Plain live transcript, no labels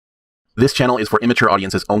This channel is for immature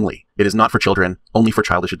audiences only. It is not for children, only for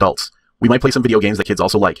childish adults. We might play some video games that kids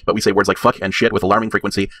also like, but we say words like fuck and shit with alarming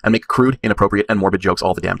frequency and make crude, inappropriate, and morbid jokes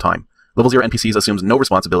all the damn time. Level 0 NPCs assumes no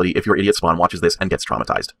responsibility if your idiot spawn watches this and gets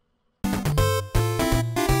traumatized.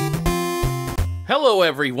 Hello,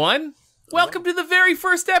 everyone. Welcome to the very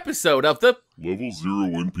first episode of the Level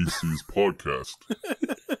 0 NPCs Podcast.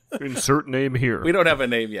 Insert name here. We don't have a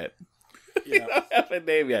name yet. Yeah. We don't have a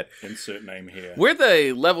name yet. Insert name here. We're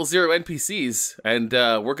the Level 0 NPCs, and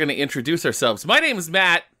we're going to introduce ourselves. My name is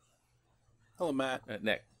Matt. Hello, Matt.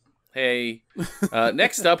 Nick. Hey.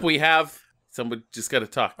 Next up, we have... Someone just got to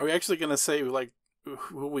talk. Are we actually going to say, like,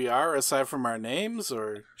 who we are aside from our names,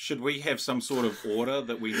 or should we have some sort of order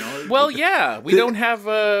that we know? Well, yeah, we don't have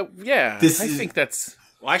I think that's...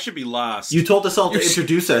 Well, I should be last. You told us all to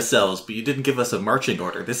introduce ourselves, but you didn't give us a marching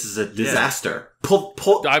order. This is a disaster. Pull.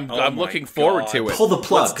 I'm looking forward to it. Pull the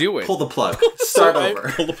plug. Let's do it. Pull the plug. Start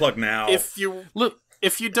over. Pull the plug now. If you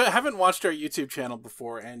haven't watched our YouTube channel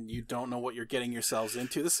before and you don't know what you're getting yourselves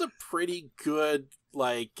into, this is a pretty good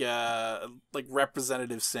like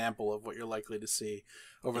representative sample of what you're likely to see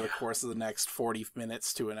over the course of the next 40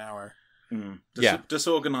 minutes to an hour.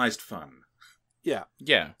 Disorganized fun. Yeah.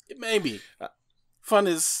 Maybe. Fun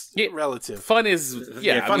is relative. Fun is,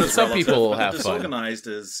 fun is some relative, people but have fun. Disorganized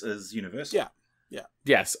is universal. Yeah.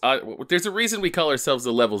 Yes. There's a reason we call ourselves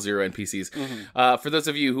the Level 0 NPCs. Mm-hmm. For those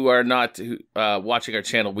of you who are not watching our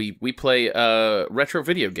channel, we play retro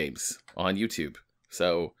video games on YouTube.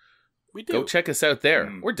 So we do. Go check us out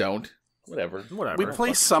there. Or don't. Whatever. We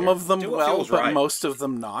play some of them well, but most of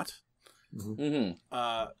them not.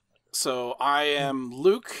 Mm-hmm. So I am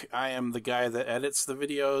Luke. I am the guy that edits the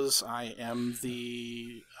videos. I am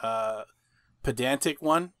the pedantic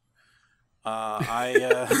one. Luke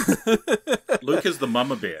is the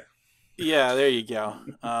mama bear. Yeah, there you go.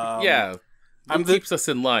 Luke keeps us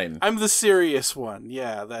in line. I'm the serious one.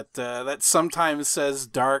 Yeah, that sometimes says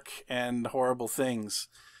dark and horrible things.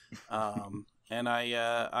 And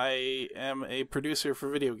I am a producer for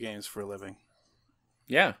video games for a living.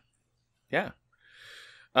 Yeah.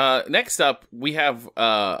 Next up, we have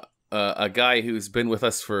a guy who's been with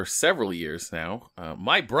us for several years now.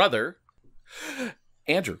 My brother,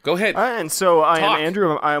 Andrew. Go ahead. And so I am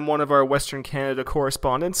Andrew. I am one of our Western Canada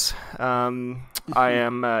correspondents. I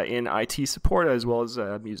am in IT support as well as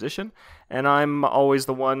a musician. And I'm always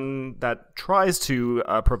the one that tries to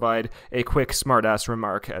provide a quick smart-ass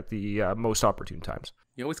remark at the most opportune times.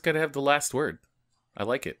 You always got to have the last word. I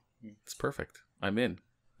like it. It's perfect. I'm in.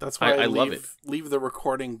 That's why I love it. Leave the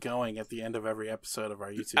recording going at the end of every episode of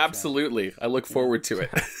our YouTube Absolutely. Channel. I look forward to it.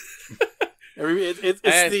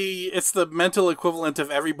 It's the mental equivalent of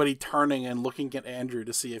everybody turning and looking at Andrew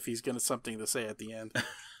to see if he's got something to say at the end.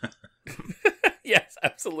 Yes,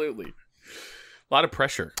 absolutely. A lot of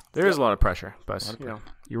pressure. There is a lot of pressure, but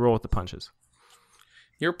you roll with the punches.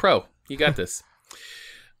 You're a pro. You got this.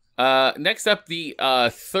 Next up, the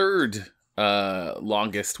third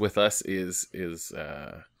longest with us is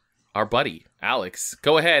our buddy Alex.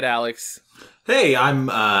 Go ahead, Alex. Hey, I'm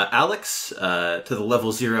Alex to the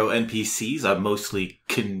Level 0 NPCs. I mostly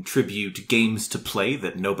contribute games to play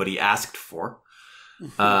that nobody asked for.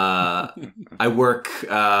 I work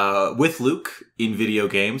with Luke in video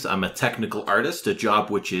games. I'm a technical artist, a job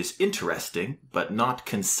which is interesting, but not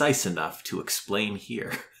concise enough to explain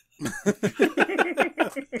here.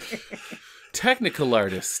 Technical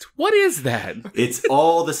artist. What is that? It's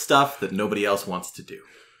all the stuff that nobody else wants to do.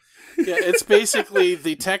 Yeah, it's basically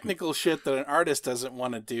the technical shit that an artist doesn't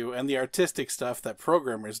want to do and the artistic stuff that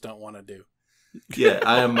programmers don't want to do. Yeah,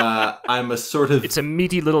 I'm a sort of... It's a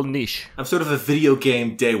meaty little niche. I'm sort of a video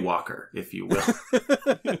game daywalker, if you will.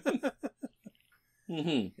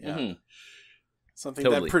 Something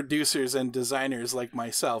that producers and designers like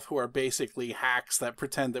myself, who are basically hacks that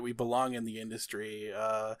pretend that we belong in the industry,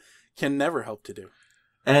 can never hope to do.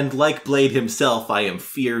 And like Blade himself, I am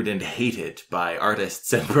feared and hated by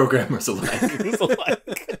artists and programmers alike.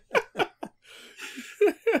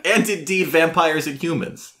 And indeed, vampires and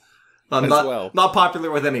humans. Not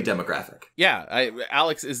popular with any demographic. Yeah,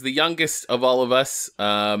 Alex is the youngest of all of us,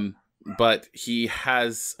 but he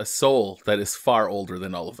has a soul that is far older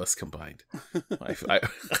than all of us combined. I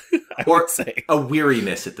would say. A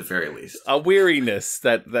weariness at the very least. A weariness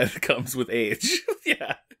that comes with age.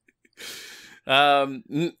 Yeah.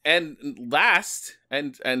 And last,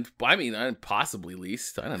 and I mean, possibly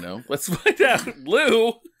least, I don't know. Let's find out.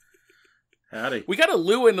 Lou. Howdy. We got a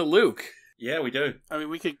Lou and a Luke. Yeah, we do. I mean,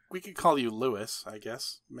 we could call you Lewis, I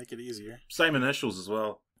guess. Make it easier. Same initials as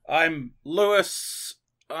well. I'm Lewis.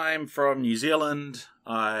 I'm from New Zealand.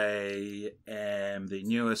 I am the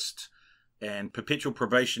newest and perpetual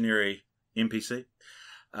probationary NPC.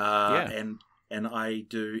 And I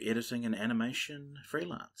do editing and animation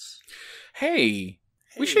freelance. Hey,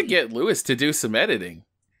 we should get Lewis to do some editing.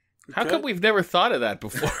 How come we've never thought of that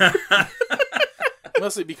before?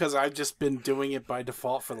 Mostly because I've just been doing it by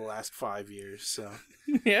default for the last 5 years. So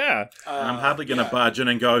yeah, I'm hardly going to barge in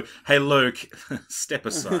and go, "Hey, Luke, step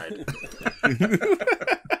aside."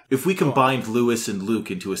 If we combined Lewis and Luke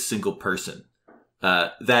into a single person,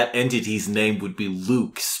 that entity's name would be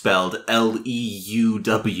Luke, spelled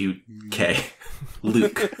Leuwk.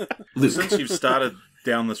 Luke. Luke. Since you've started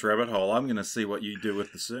down this rabbit hole, I'm going to see what you do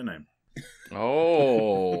with the surname.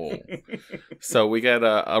 Oh, so we got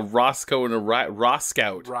a Roscoe and a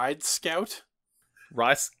Roscout. Ride Scout?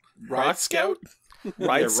 Ride Scout? Yeah,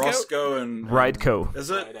 Roscoe and... Rideco.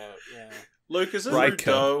 Is it? Ride Out, yeah. Luke, is it Rideco.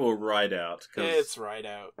 Rideco or Ride Out? It's Ride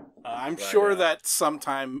Out. I'm Ride sure Out. that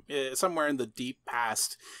sometime, somewhere in the deep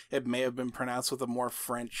past, it may have been pronounced with a more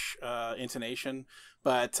French intonation.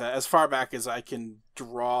 But as far back as I can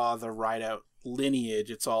draw the Ride Out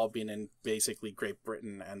lineage, it's all been in basically Great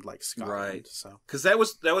Britain and like Scotland. Right. So Because that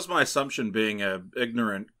was my assumption, being a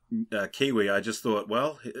ignorant Kiwi. I just thought,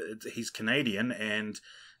 well, he's Canadian, and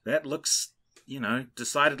that looks,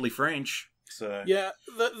 decidedly French. So yeah,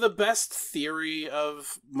 the best theory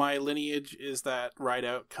of my lineage is that Ride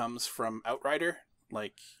Out comes from Outrider,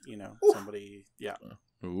 like somebody. Yeah.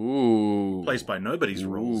 Ooh, plays by nobody's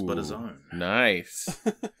rules but his own. Nice.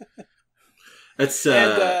 That's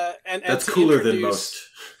and that's to cooler than introduce most.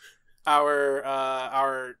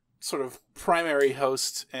 Our sort of primary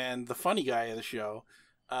host and the funny guy of the show,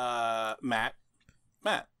 Matt.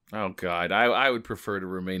 Oh God, I would prefer to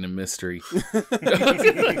remain a mystery.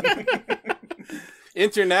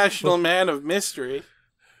 International man of mystery.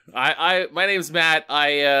 My name's Matt.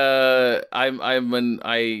 I'm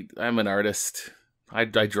an artist. I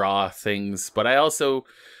draw things, but I also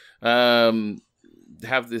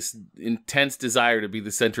have this intense desire to be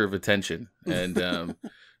the center of attention, and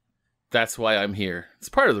that's why I'm here. It's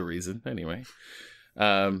part of the reason, anyway.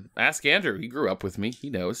 Ask Andrew. He grew up with me. He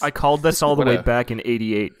knows. I called this all the way back in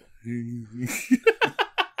 '88.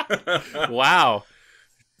 Wow.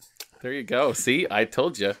 There you go. See, I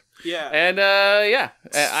told you. Yeah. And I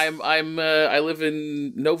live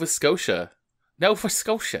in Nova Scotia,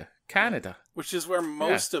 Canada. Which is where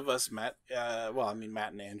most of us met.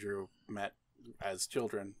 Matt and Andrew met as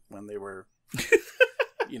children when they were,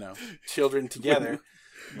 children together.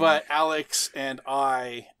 But Alex and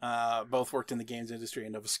I both worked in the games industry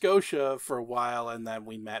in Nova Scotia for a while, and then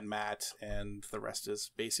we met Matt, and the rest is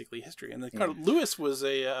basically history. And Lewis was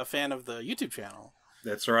a fan of the YouTube channel.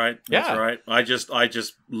 That's right. That's right. I just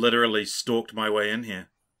literally stalked my way in here.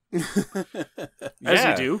 As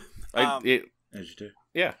you do. As you do.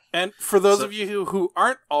 Yeah. And for those of you who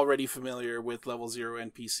aren't already familiar with Level 0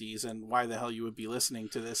 NPCs and why the hell you would be listening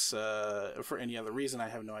to this for any other reason, I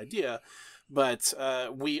have no idea. But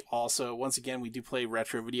we also, once again, we do play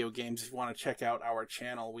retro video games. If you want to check out our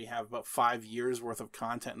channel, we have about 5 years worth of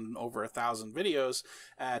content and over 1,000 videos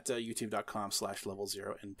at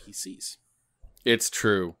youtube.com/level0npcs. It's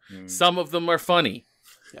true. Some of them are funny.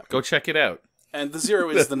 Yep. Go check it out. And the 0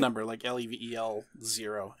 is the number, like LEVEL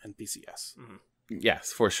 0 NPCS. Mm-hmm.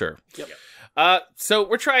 Yes, for sure. Yep. So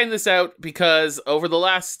we're trying this out because over the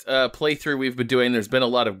last playthrough we've been doing, there's been a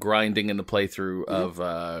lot of grinding in the playthrough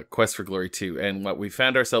of Quest for Glory 2. And what we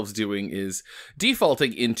found ourselves doing is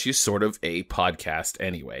defaulting into sort of a podcast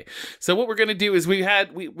anyway. So what we're going to do is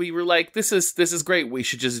we were like, this is great. We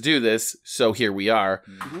should just do this. So here we are.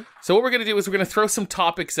 Mm-hmm. So what we're going to do is we're going to throw some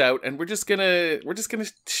topics out, and we're just going to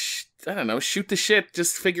I don't know, shoot the shit,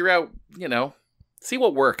 just figure out, see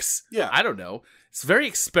what works. Yeah. I don't know. It's very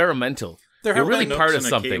experimental. There You're have really been part of nooks in a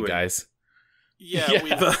something, Kiwi. guys.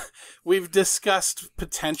 Yeah. We've discussed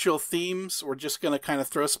potential themes. We're just going to kind of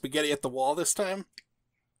throw spaghetti at the wall this time,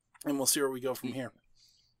 and we'll see where we go from here.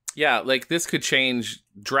 Yeah, like this could change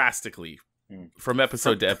drastically from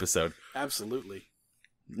episode to episode. Absolutely.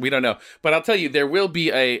 We don't know. But I'll tell you, there will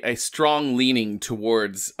be a strong leaning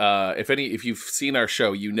towards, if you've seen our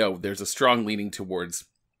show, there's a strong leaning towards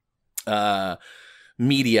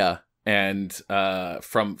media and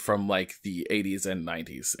from like the 80s and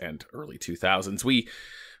 90s and early 2000s. We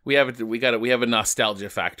have a nostalgia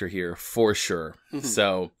factor here for sure. Mm-hmm.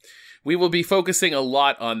 So we will be focusing a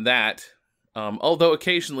lot on that. Although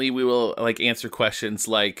occasionally we will like answer questions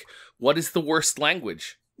like, what is the worst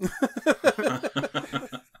language?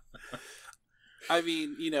 I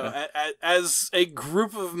mean, as a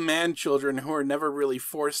group of man children who are never really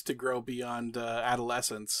forced to grow beyond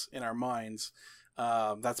adolescence in our minds,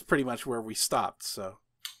 that's pretty much where we stopped. So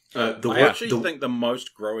I actually think the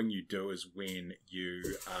most growing you do is when you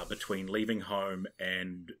are between leaving home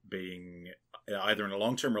and being either in a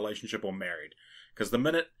long-term relationship or married. Because the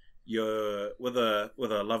minute you're with a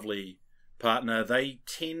lovely partner, they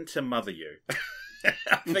tend to mother you.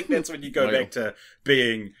 I think that's when you go back to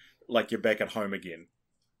being like you're back at home again.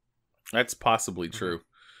 That's possibly true.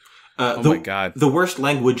 My God. The worst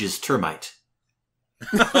language is termite.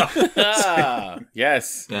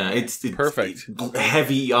 Yes. It's perfect. It's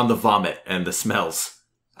heavy on the vomit and the smells.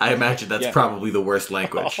 I imagine that's probably the worst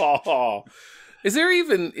language. Is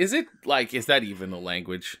that even a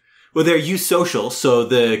language? Well, they're eusocial, so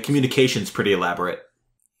the communication's pretty elaborate.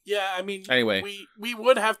 Yeah, I mean, anyway, we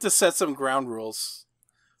would have to set some ground rules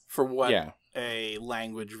for what a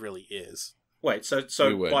language really is. Wait, so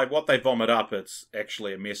by what they vomit up, it's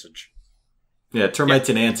actually a message. Yeah, termites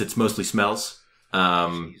and ants, it's mostly smells.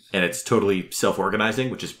 And it's totally self-organizing,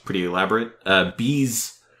 which is pretty elaborate.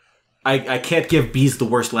 Bees, I can't give bees the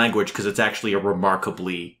worst language because it's actually a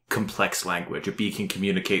remarkably complex language. A bee can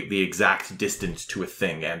communicate the exact distance to a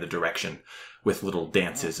thing and the direction with little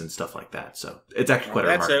dances and stuff like that. So it's actually quite a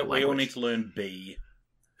remarkable language. We all need to learn bee.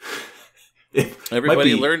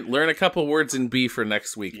 Everybody learn a couple words in B for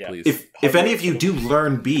next week, please. If any of you do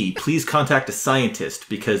learn B, please contact a scientist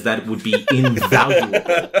because that would be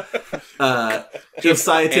invaluable. If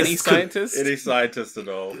scientists any scientist at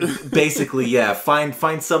all. Basically, yeah.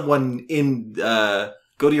 Find someone in go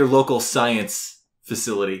to your local science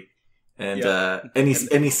facility and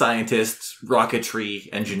any scientists, rocketry,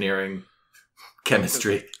 engineering,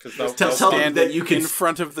 chemistry. Tell them that you can in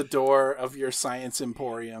front of the door of your science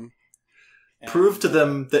emporium. Prove to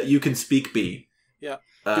them that you can speak B. Yeah.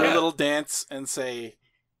 Do a little dance and say,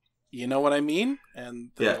 you know what I mean?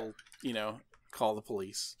 And they'll, call the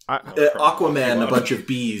police. Aquaman a bunch of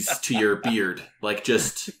bees to your beard. Like,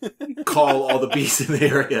 just call all the bees in the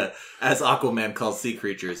area as Aquaman calls sea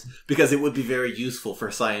creatures. Because it would be very useful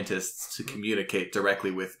for scientists to communicate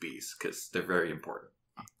directly with bees, because they're very important.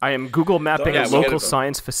 I am Google mapping a local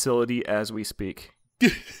science facility as we speak.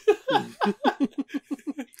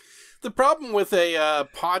 The problem with a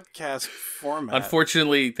podcast format...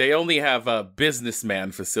 Unfortunately, they only have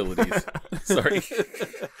businessman facilities. Sorry.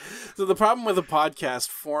 So the problem with a podcast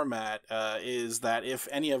format is that if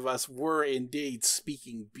any of us were indeed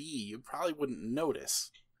speaking B, you probably wouldn't notice.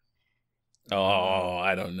 Oh,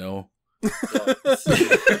 I don't know.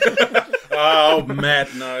 Oh,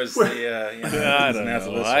 Matt knows. I don't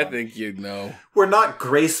know. I think you'd know. We're not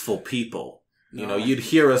graceful people. You'd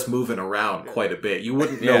hear us moving around quite a bit. You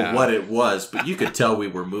wouldn't know what it was, but you could tell we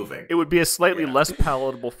were moving. It would be a slightly less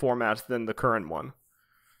palatable format than the current one.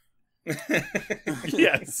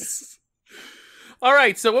 Yes. All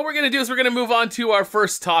right, so what we're going to do is we're going to move on to our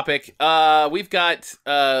first topic. We've got,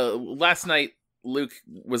 last night, Luke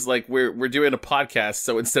was like, we're doing a podcast,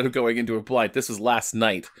 so instead of going into a blind, this was last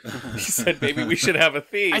night. He said maybe we should have a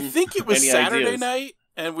theme. I think it was Saturday night,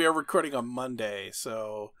 and we are recording on Monday,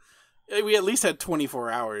 so... We at least had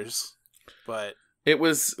 24 hours, but... It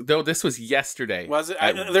was, though, this was yesterday. Was it?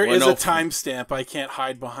 There is a timestamp. I can't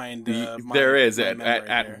hide behind there is. At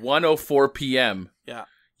 1:04 p.m.,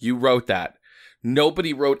 you wrote that.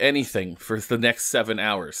 Nobody wrote anything for the next 7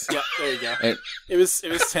 hours. Yeah, there you go. It was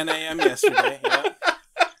 10 a.m. yesterday,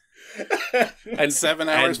 And 7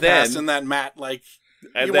 hours passed, and then Matt,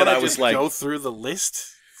 you want to just go through the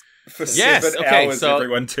list? For 7 hours,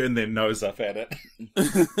 everyone turned their nose up at it.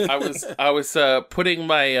 I was putting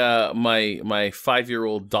my my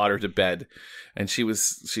 5-year-old daughter to bed, and she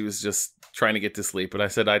was just trying to get to sleep. And I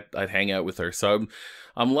said I'd hang out with her. So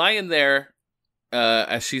I'm lying there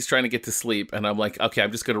as she's trying to get to sleep, and I'm like, okay,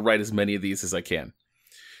 I'm just going to write as many of these as I can.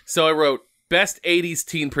 So I wrote best 80s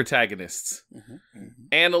teen protagonists,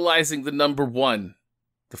 analyzing the number one,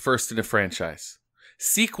 the first in a franchise,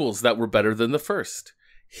 sequels that were better than the first.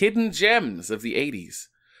 Hidden gems of the 80s.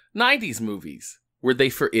 90s movies. Were they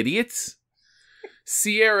for idiots?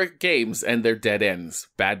 Sierra games and their dead ends.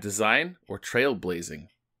 Bad design or trailblazing?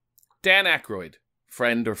 Dan Aykroyd.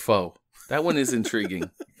 Friend or foe? That one is intriguing.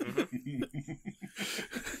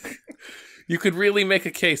 You could really make a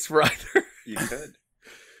case for either. You could.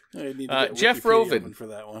 I need to get Jeff Wikipedia Roven. for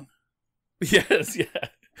that one. Yes, yeah.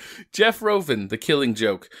 Jeff Roven, The Killing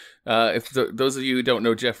Joke. If those of you who don't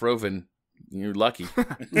know Jeff Roven... You're lucky.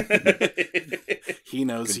 He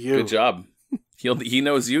knows you. Good job. He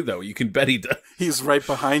knows you, though. You can bet he does. He's right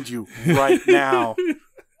behind you right now.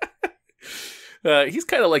 He's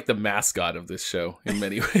kind of like the mascot of this show in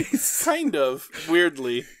many ways. Kind of.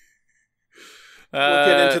 Weirdly. We'll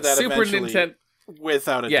get into that eventually.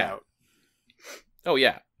 Without a doubt. Oh,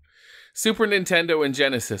 yeah. Super Nintendo and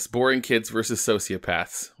Genesis, boring kids versus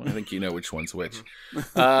sociopaths. Well, I think you know which one's which.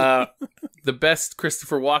 The best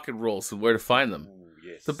Christopher Walken roles and where to find them. Ooh,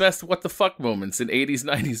 yes. The best what the fuck moments in 80s,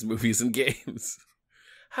 90s movies and games.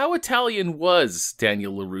 How Italian was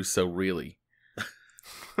Daniel LaRusso really?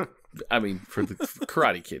 I mean, for the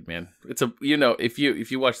Karate Kid, man. It's a, you know, if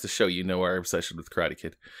you watch the show, you know our obsession with Karate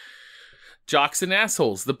Kid. Jocks and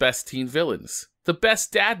assholes, the best teen villains. The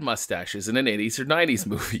best dad mustaches in an 80s or 90s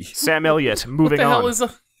movie. Sam Elliott, moving on. What the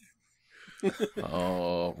hell is a...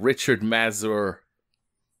 Oh, Richard Mazur.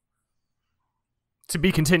 To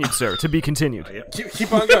be continued, sir. To be continued.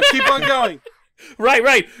 Keep on going. Keep on going.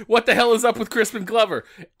 Right. What the hell is up with Crispin Glover?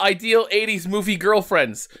 Ideal 80s movie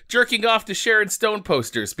girlfriends. Jerking off to Sharon Stone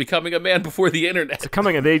posters. Becoming a man before the internet. It's a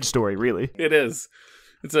coming-of-age story, really. It is.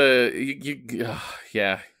 It's a...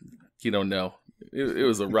 yeah. You don't know. It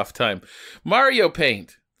was a rough time. Mario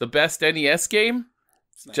Paint. The best NES game?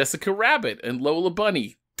 Nice. Jessica Rabbit and Lola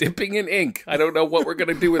Bunny. Dipping in ink. I don't know what we're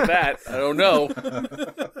going to do with that. I don't know.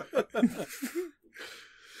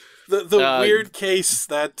 The weird case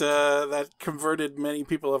that that converted many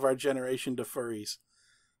people of our generation to furries.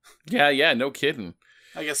 Yeah, no kidding.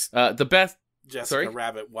 I guess the best... Jessica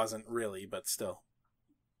Rabbit wasn't really, but still.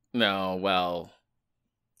 No, well...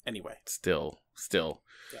 Anyway. Still.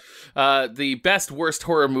 Yeah. The best worst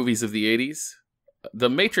horror movies of the 80s. The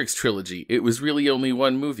Matrix trilogy. It was really only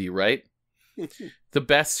one movie, right? The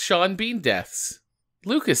best Sean Bean deaths.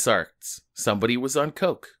 LucasArts. Somebody was on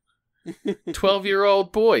coke.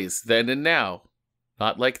 12-year-old boys, then and now.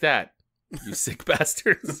 Not like that. You sick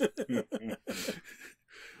bastards.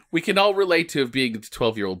 We can all relate to being a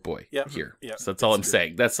 12-year-old boy here. Yep. So that's all I'm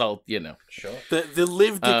saying. That's all, you know. Sure. The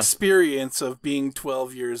lived experience of being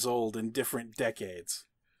 12 years old in different decades.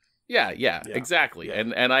 Yeah, exactly. Yeah.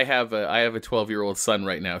 And I have a 12-year-old son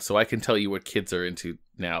right now, so I can tell you what kids are into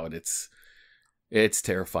now, and it's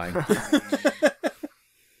terrifying.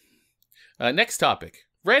 Next topic.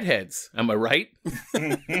 Redheads. Am I right?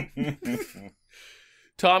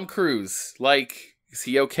 Tom Cruise. Like, is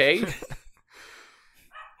he okay?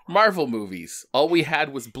 Marvel movies. All we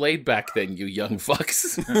had was Blade back then, you young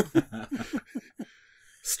fucks.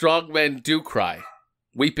 Strong men do cry.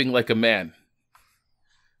 Weeping like a man.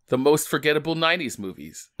 The most forgettable 90s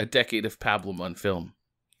movies. A decade of pablum on film.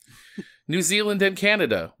 New Zealand and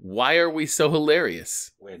Canada. Why are we so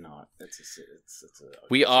hilarious? We're not.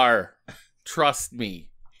 We are. Trust me.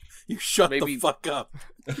 You shut the fuck up.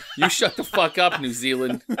 You shut the fuck up, New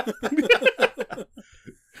Zealand.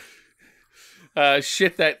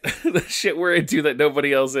 The shit we're into that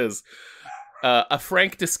nobody else is. A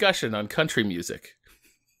frank discussion on country music.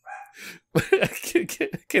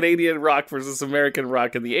 Canadian rock versus American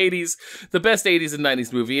rock in the 80s. The best 80s and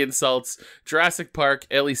 90s movie insults. Jurassic Park,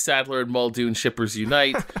 Ellie Sattler and Muldoon shippers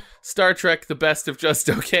unite. Star Trek, the best of just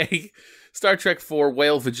okay. Star Trek 4,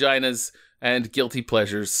 whale vaginas. And guilty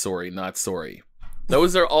pleasures, sorry, not sorry.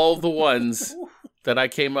 Those are all the ones that I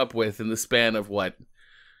came up with in the span of what?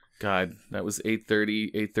 God, that was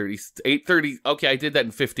 8:30. Okay, I did that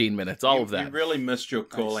in 15 minutes, all of that. You really missed your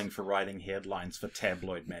calling for writing headlines for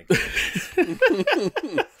tabloid magazines.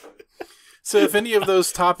 So if any of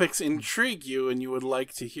those topics intrigue you and you would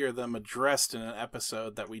like to hear them addressed in an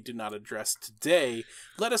episode that we do not address today,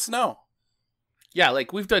 let us know. Yeah,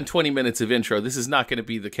 like we've done 20 minutes of intro. This is not going to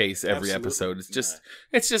be the case every episode. It's just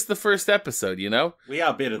the first episode, you know? We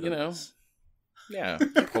are better than this. Yeah,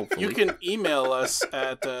 hopefully. You can email us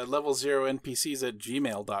at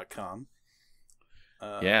level0npcs@gmail.com.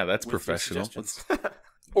 Yeah, that's professional.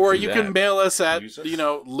 Or you can mail us at,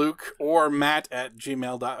 Luke or Matt at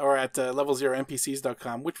or at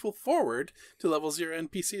level0npcs.com, which will forward to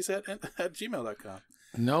level0npcs at gmail.com.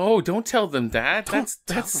 No, don't tell them that.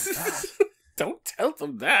 Don't tell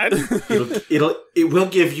them that. It will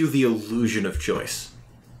give you the illusion of choice.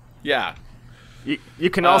 Yeah. You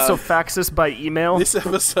can also fax us by email. This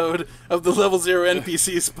episode of the Level 0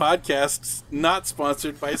 NPCs podcast not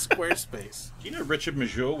sponsored by Squarespace. Do you know Richard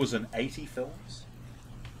Mazur was in 80 films?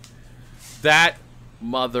 That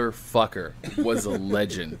motherfucker was a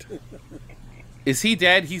legend. Is he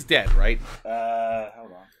dead? He's dead, right?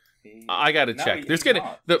 Hold on. I gotta check. He's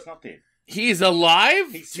not dead. He's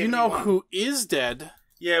alive? Do you know who is dead?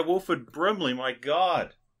 Yeah, Wilford Brimley, my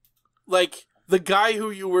God. Like, the guy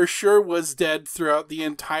who you were sure was dead throughout the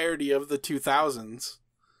entirety of the 2000s.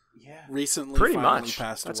 Yeah. Recently Pretty finally much.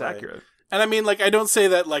 passed That's away. accurate. And I mean, like, I don't say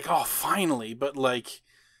that like, oh, finally, but like,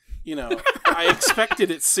 I expected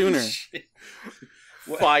it sooner.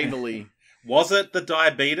 Finally. Was it the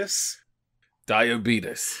diabetes?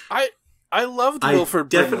 Diabetes. I loved I Wilford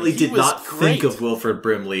Brimley. definitely He did was not great. think of Wilford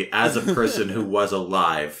Brimley as a person who was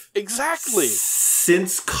alive. Exactly.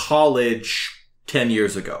 Since college 10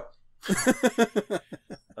 years ago.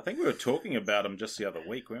 I think we were talking about him just the other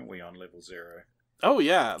week, weren't we, on Level Zero? Oh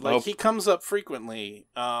yeah, like Oh. he comes up frequently.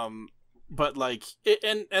 But like,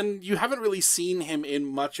 and you haven't really seen him in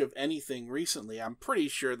much of anything recently. I'm pretty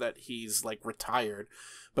sure that he's like retired,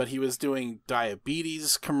 but he was doing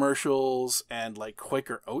diabetes commercials and like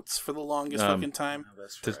Quaker Oats for the longest fucking time. Oh,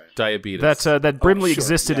 that's To right. diabetes. That Brimley sure,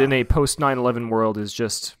 existed yeah. in a post 9/11 world is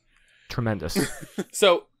just tremendous.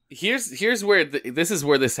 So here's where this is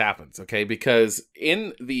where this happens, okay? Because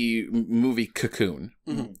in the movie Cocoon,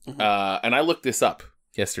 Mm-hmm. and I looked this up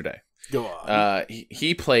yesterday. Go on.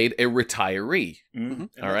 He played a retiree. Mhm.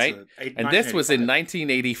 All right. And this was in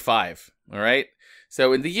 1985. All right.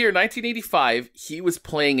 So in the year 1985, he was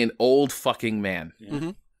playing an old fucking man.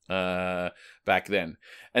 Back then.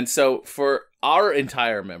 And so for our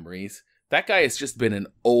entire memories, that guy has just been an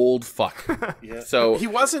old fuck. Yeah. So He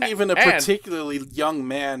wasn't even a and- particularly young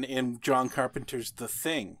man in John Carpenter's The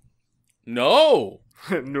Thing. no.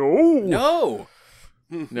 No.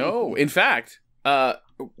 No. In fact,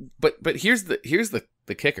 but here's the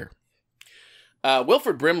kicker.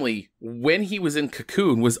 Wilford Brimley, when he was in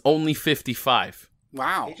Cocoon, was only 55.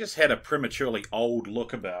 Wow. He just had a prematurely old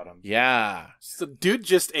look about him. Yeah. So dude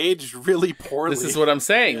just aged really poorly. This is what I'm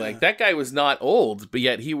saying. Yeah. Like, that guy was not old, but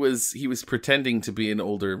yet he was pretending to be an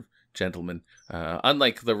older gentleman.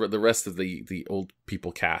 Unlike the rest of the old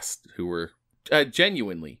people cast, who were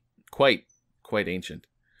genuinely quite ancient.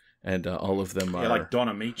 And all of them are Yeah, like Don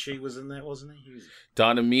Amici was in that, wasn't he?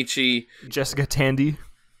 Don Amici, Jessica Tandy.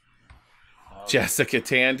 Jessica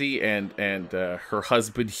Tandy, and her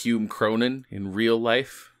husband Hume Cronin in real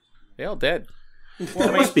life. They all dead.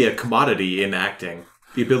 That must be a commodity in acting.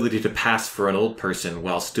 The ability to pass for an old person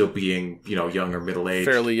while still being, young or middle-aged.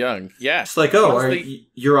 Fairly young. Yeah. It's like,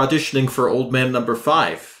 you're auditioning for Old Man Number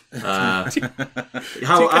 5.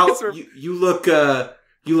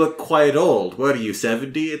 You look quite old. What are you,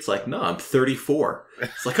 70? It's like, no, I'm 34.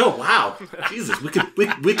 It's like, oh wow, Jesus, we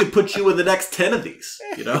could put you in the next 10 of these.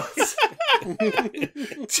 Do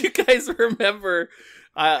you guys remember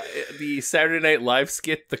the Saturday Night Live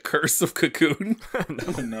skit, "The Curse of Cocoon"?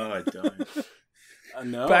 No, I don't.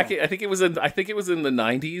 No. I think it was in the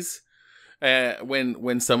 90s,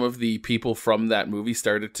 when some of the people from that movie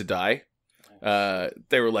started to die.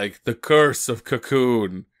 They were like, "The Curse of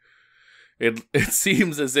Cocoon." It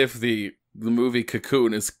seems as if the movie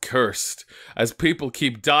Cocoon is cursed as people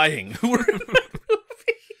keep dying.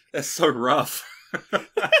 That's so rough.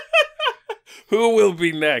 Who will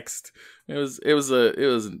be next?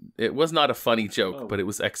 It was not a funny joke, but it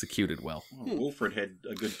was executed well. Oh, Wilfred had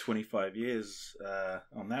a good 25 years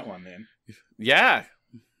on that one then. Yeah.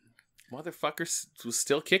 Motherfucker was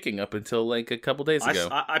still kicking up until like a couple days ago.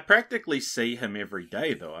 I practically see him every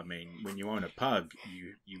day, though. I mean, when you own a pub,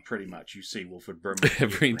 you pretty much see Wilford Brimley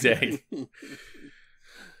Every day.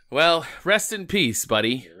 Well, rest in peace,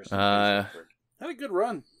 buddy. Had a good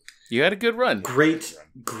run. You had a good run. Great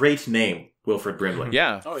name, Wilford Brimley.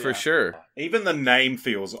 Yeah, Oh, for yeah. sure. Even the name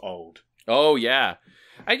feels old. Oh, yeah.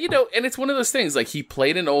 And, and it's one of those things, like, he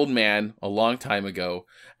played an old man a long time ago,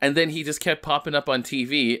 and then he just kept popping up on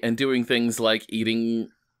TV and doing things like eating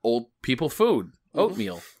old people food,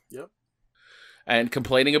 oatmeal. Yep. And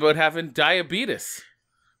complaining about having diabetes,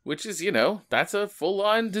 which is, that's a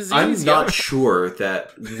full-on disease. I'm not sure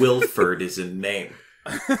that Wilford is a name,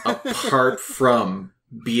 apart from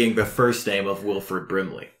being the first name of Wilford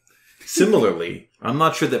Brimley. Similarly, I'm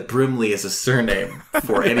not sure that Brimley is a surname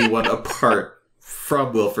for anyone apart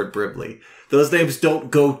from Wilford Brimley. Those names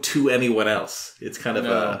don't go to anyone else. It's kind of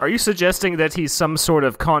Are you suggesting that he's some sort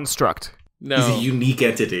of construct? No. he's a unique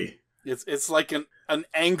entity. It's like an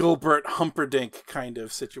Engelbert Humperdinck kind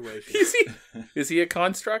of situation. Is he a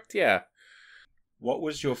construct? Yeah. What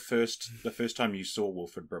was the first time you saw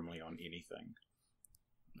Wilford Brimley on anything?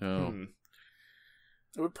 Oh.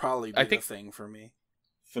 It would probably be I think- the Thing for me.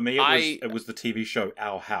 For me, it was the TV show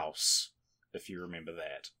Our House, if you remember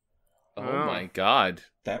that. Oh my God.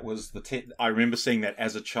 That was I remember seeing that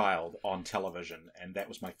as a child on television, and that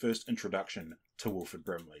was my first introduction to Wilford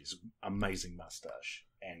Brimley's amazing mustache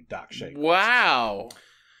and dark shade. Wow.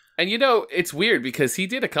 And it's weird because he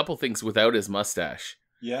did a couple things without his mustache,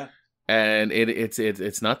 Yeah. and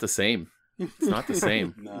it's not the same. It's not the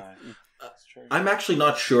same. No. That's true. I'm actually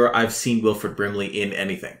not sure I've seen Wilford Brimley in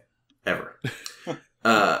anything, ever.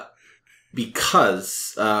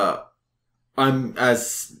 Because I'm,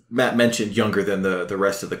 as Matt mentioned, younger than the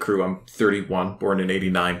rest of the crew. I'm 31, born in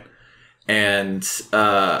 89. And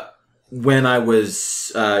when I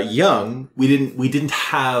was young, we didn't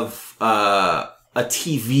have a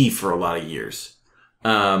TV for a lot of years.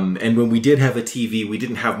 And when we did have a TV, we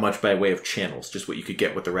didn't have much by way of channels, just what you could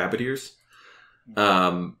get with the rabbit ears.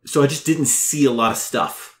 So I just didn't see a lot of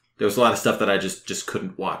stuff. There was a lot of stuff that I just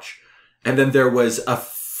couldn't watch. And then there was a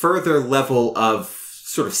further level of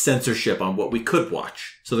sort of censorship on what we could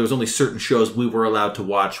watch. So there was only certain shows we were allowed to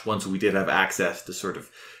watch once we did have access to sort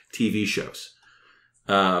of TV shows.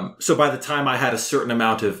 So by the time I had a certain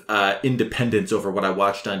amount of independence over what I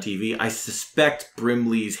watched on TV, I suspect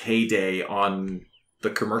Brimley's heyday on the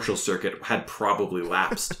commercial circuit had probably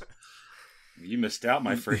lapsed. You missed out,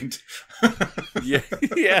 my friend. Yeah.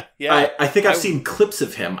 I think I've seen clips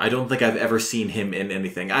of him. I don't think I've ever seen him in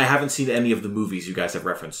anything. I haven't seen any of the movies you guys have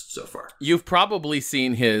referenced so far. You've probably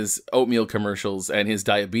seen his oatmeal commercials and his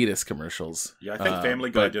diabetes commercials. Yeah, I think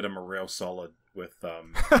Family Guy did him a real solid with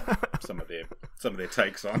some of their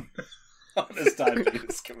takes on his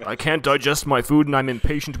diabetes commercials. I can't digest my food and I'm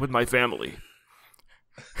impatient with my family.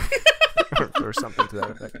 or something to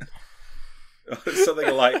that effect.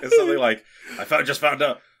 something like I just found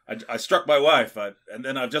out I struck my wife, and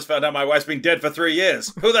then I've just found out my wife's been dead for 3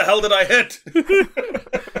 years. Who the hell did I hit?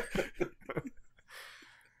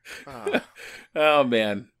 Oh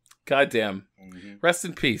man, goddamn! Rest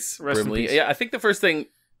in peace, Brimley. Yeah, I think the first thing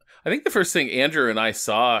Andrew and I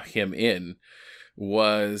saw him in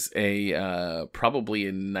was probably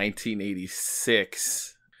in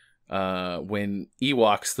 1986 when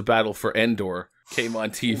Ewoks: The Battle for Endor came on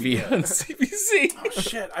TV on CBC. Oh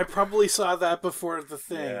shit! I probably saw that before the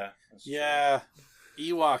thing. Yeah.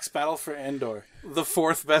 Ewoks: Battle for Endor, the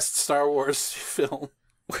 4th best Star Wars film.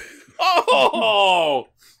 Oh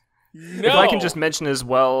no! If I can just mention as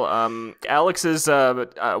well, Alex's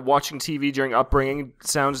watching TV during upbringing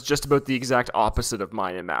sounds just about the exact opposite of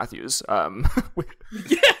mine and Matthew's.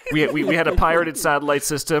 We had a pirated satellite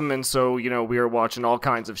system, and so we were watching all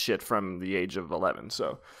kinds of shit from the age of 11.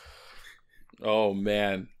 So. Oh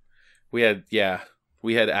man, we had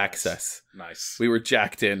access. Nice. We were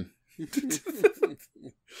jacked in.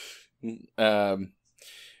 But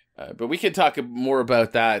we can talk more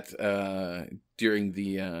about that during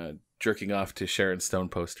the jerking off to Sharon Stone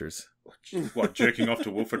posters. What, jerking off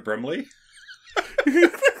to Wilford Brimley?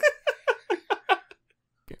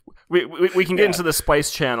 We can get into the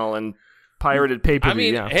Spice Channel and pirated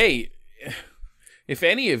pay-per-view. I mean, hey. If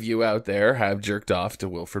any of you out there have jerked off to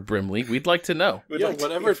Wilford Brimley, we'd like to know.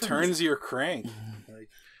 Whatever turns your crank.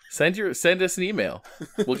 Send us an email.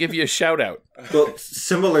 We'll give you a shout out. Well,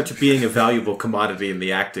 similar to being a valuable commodity in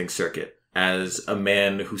the acting circuit, as a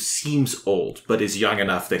man who seems old but is young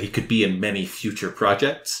enough that he could be in many future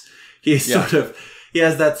projects, he has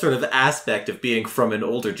that sort of aspect of being from an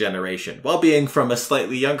older generation while being from a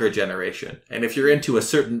slightly younger generation. And if you're into a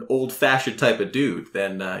certain old-fashioned type of dude,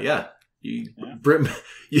 then you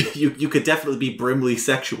could definitely be Brimley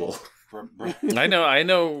sexual. I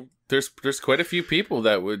know. There's quite a few people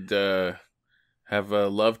that would have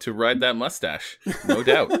love to ride that mustache. No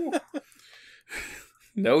doubt.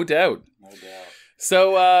 No doubt.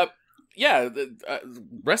 So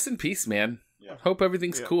rest in peace, man. Yeah. Hope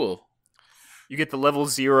everything's cool. You get the level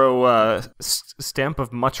 0 stamp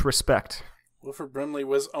of much respect. Wilford Brimley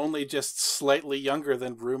was only just slightly younger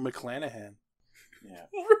than Rue McClanahan. Yeah.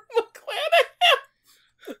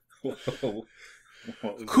 Whoa.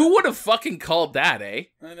 Who would have fucking called that, eh?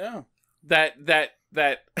 I know. That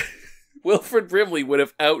Wilford Brimley would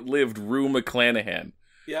have outlived Rue McClanahan.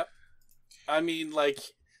 Yep. I mean, like,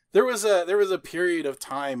 there was a period of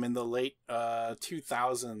time in the late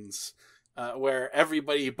 2000s where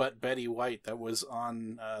everybody but Betty White that was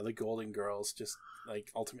on the Golden Girls just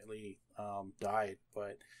ultimately died.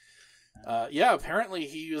 But apparently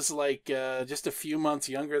he was just a few months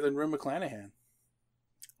younger than Rue McClanahan.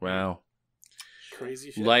 Wow. Crazy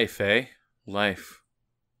shit. Life, eh? Life.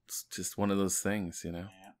 It's just one of those things, you know?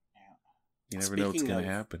 Yeah. You never know what's going to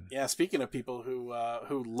happen. Yeah, speaking of people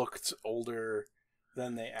who looked older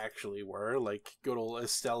than they actually were, like good old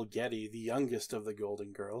Estelle Getty, the youngest of the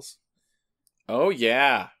Golden Girls. Oh,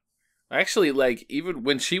 yeah. Actually, even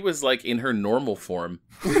when she was, in her normal form.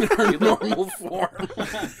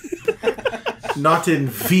 Not in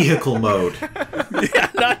vehicle mode. Yeah,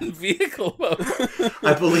 not in vehicle mode.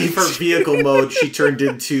 I believe her vehicle mode, she turned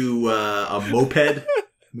into a moped,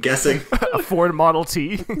 I'm guessing. A Ford Model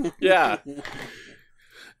T. Yeah.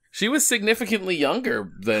 She was significantly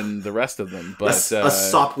younger than the rest of them, but a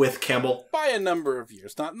Sopwith camel. By a number of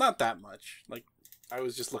years, not that much. I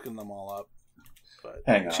was just looking them all up. But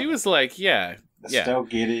hang on. She was Estelle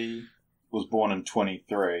Getty was born in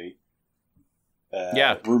 23.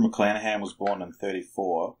 Yeah. Rue McClanahan was born in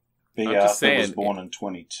 34. B. I'm just Arthur was saying- born in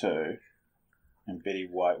 22, and Betty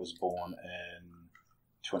White was born in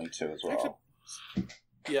 22 as well.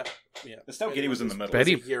 Yeah. Estelle Getty was in the middle.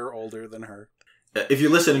 Betty- Was a year older than her. If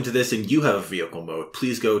you're listening to this and you have a vehicle mode,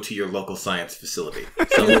 please go to your local science facility.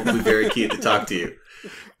 Someone will be very keen to talk to you.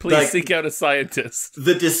 Please Like- seek out a scientist.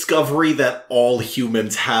 The discovery that all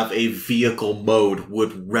humans have a vehicle mode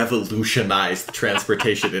would revolutionize the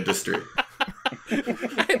transportation industry.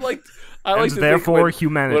 I like And to therefore think when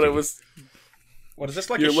humanity. it was. What is this,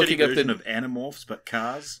 like You're a looking shitty at the- version of Animorphs, but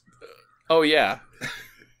cars? Oh yeah.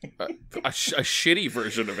 A shitty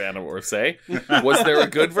version of Animorphs, eh? Was there a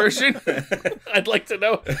good version? I'd like to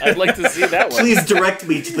know. I'd like to see that one. Please direct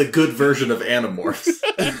me to the good version of Animorphs.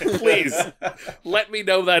 Please let me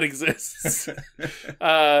know that exists.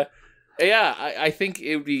 Yeah, I think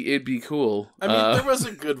it'd be cool. I mean, there was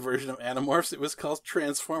a good version of Animorphs. It was called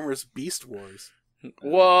Transformers Beast Wars.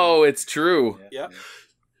 Whoa, it's true. Yeah.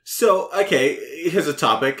 So, okay, here's a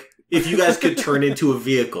topic. If you guys could turn into a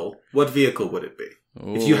vehicle, what vehicle would it be?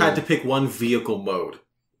 If you had to pick one vehicle mode,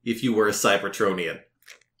 if you were a Cybertronian.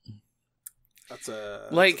 That's a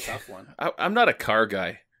Like- tough one. I'm not a car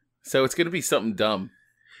guy, so it's gonna be something dumb.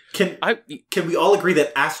 Can we all agree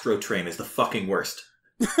that Astro Train is the fucking worst?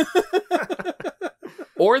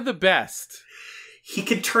 Or the best. He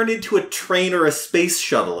could turn into a train or a space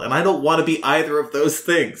shuttle, and I don't want to be either of those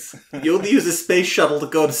things. You only use a space shuttle to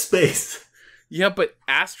go to space. Yeah, but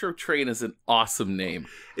Astro Train is an awesome name.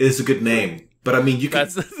 It is a good name, but I mean, you could.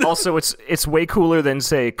 That's Also, it's way cooler than,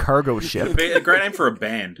 say, cargo ship. Be a great name for a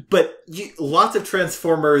band. But lots of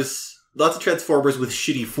Transformers with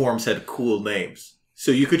shitty forms had cool names.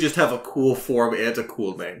 So you could just have a cool form and a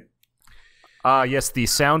cool name. Yes, the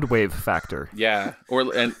sound wave factor. yeah,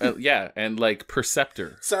 and like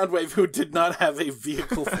Perceptor. Soundwave, who did not have a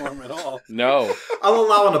vehicle form at all. No, I'll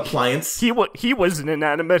allow an appliance. He was an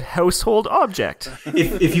inanimate household object.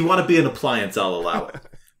 If you want to be an appliance, I'll allow it.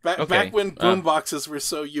 Back when boomboxes were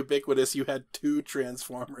so ubiquitous, you had two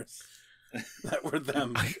Transformers that were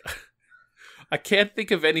them. I can't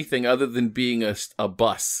think of anything other than being a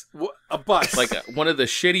bus. A bus. Like one of the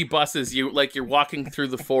shitty buses. You're walking through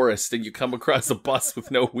the forest and you come across a bus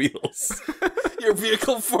with no wheels. Your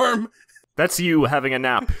vehicle form. That's you having a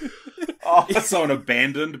nap. Oh, so an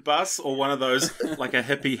abandoned bus or one of those, like a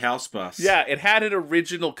hippie house bus. Yeah, it had an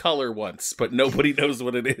original color once, but nobody knows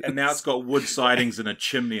what it is. And now it's got wood sidings and a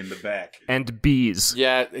chimney in the back. And bees.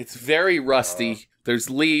 Yeah, it's very rusty.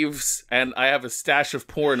 There's leaves, and I have a stash of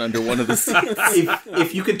porn under one of the seats.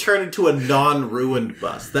 If you could turn into a non-ruined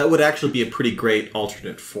bus, that would actually be a pretty great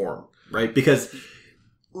alternate form, right? Because,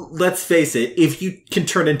 let's face it, if you can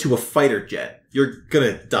turn into a fighter jet, you're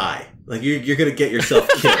gonna die. Like, you're gonna get yourself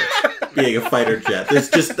killed being a fighter jet.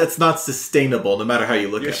 That's not sustainable, no matter how you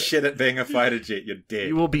look You're at it. shit at being a fighter jet, you're dead.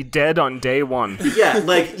 You will be dead on day one. Yeah,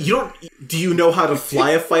 like, do you know how to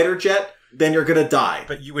fly a fighter jet? Then you're gonna die.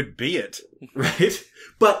 But you would be it. Right?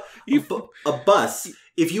 But a bus,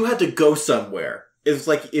 if you had to go somewhere, it's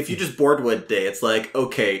like, if you just bored one day, it's like,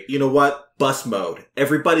 okay, you know what? Bus mode.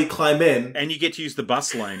 Everybody climb in. And you get to use the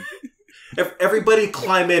bus lane. Everybody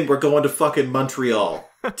climb in. We're going to fucking Montreal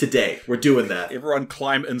today. We're doing that. Everyone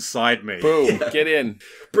climb inside me. Boom, get in.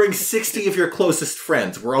 Bring 60 of your closest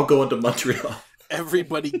friends. We're all going to Montreal.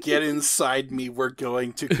 Everybody get inside me. We're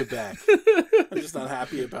going to Quebec. I'm just not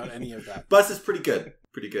happy about any of that. Bus is pretty good.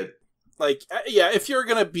 Pretty good. Like, yeah, if you're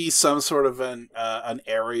gonna be some sort of an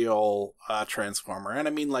aerial transformer, and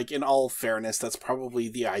I mean, like, in all fairness, that's probably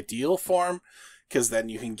the ideal form, because then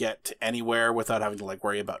you can get to anywhere without having to, like,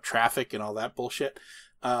 worry about traffic and all that bullshit.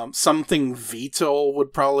 Something VTOL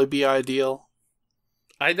would probably be ideal.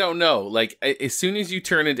 I don't know. Like, as soon as you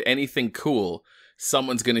turn into anything cool,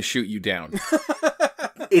 someone's gonna shoot you down.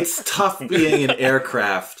 It's tough being an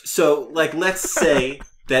aircraft. So, like, let's say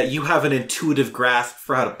that you have an intuitive grasp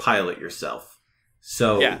for how to pilot yourself.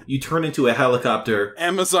 So, Yeah. you turn into a helicopter.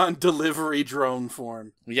 Amazon delivery drone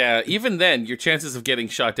form. Yeah, even then, your chances of getting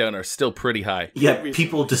shot down are still pretty high. Yeah,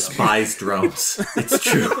 people despise drones. It's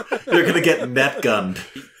true. They're gonna get net gunned.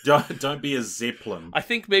 Don't be a Zeppelin. I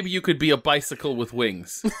think maybe you could be a bicycle with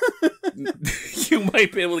wings. You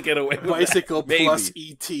might be able to get away with Bicycle that. Maybe. plus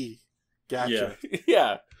ET. Gotcha.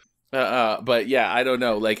 Yeah. But yeah, I don't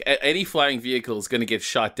know. Like, any flying vehicle is going to get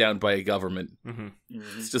shot down by a government.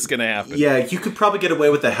 It's just going to happen. Yeah, you could probably get away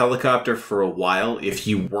with a helicopter for a while if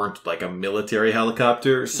you weren't like a military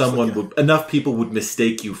helicopter. Enough people would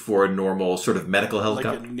mistake you for a normal sort of medical Like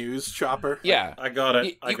helicopter. a news chopper. Yeah. I got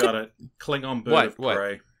it. You got it. Klingon bird What? of What?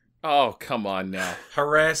 prey. Oh, come on now.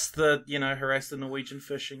 Harass the Norwegian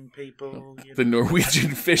fishing people. The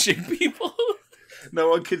Norwegian fishing people? No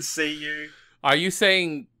one can see you. Are you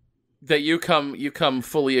saying that you come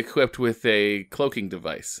fully equipped with a cloaking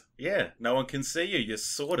device. Yeah, no one can see you. You're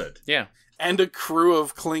sorted. Yeah. And a crew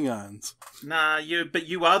of Klingons. Nah, but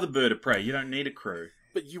you are the bird of prey. You don't need a crew.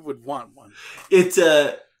 But you would want one.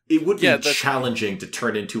 It would be challenging to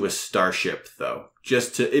turn into a starship, though.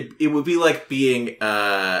 It would be like being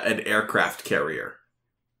an aircraft carrier,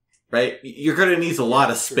 right? You're going to need a lot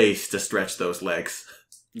of space to stretch those legs.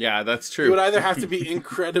 Yeah, that's true. You would either have to be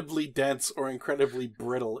incredibly dense or incredibly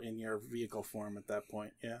brittle in your vehicle form at that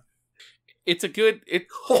point. Yeah. It's a good...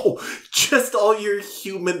 just all your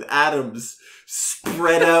human atoms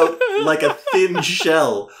spread out like a thin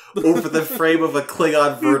shell over the frame of a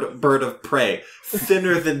Klingon bird of prey.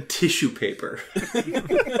 Thinner than tissue paper.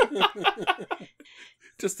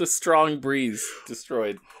 Just a strong breeze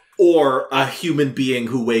destroyed. Or a human being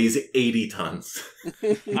who weighs 80 tons.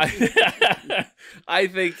 I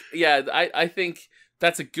think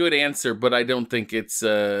that's a good answer, but I don't think it's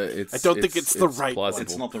I don't think it's the right plausible. one.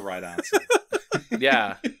 It's not the right answer.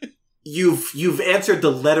 Yeah. You've answered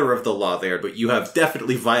the letter of the law there, but you have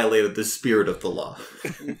definitely violated the spirit of the law.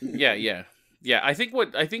 Yeah. I think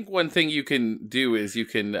one thing you can do is you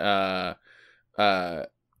can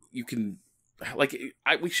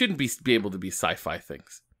we shouldn't be able to be sci-fi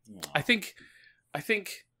things. Yeah. I think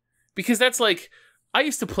because that's like, I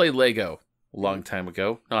used to play Lego a long time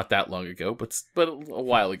ago, not that long ago, but a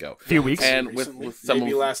while ago. A few weeks. And with some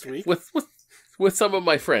maybe last week. With some of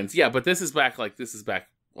my friends. Yeah, but this is back a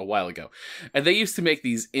while ago. And they used to make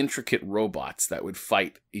these intricate robots that would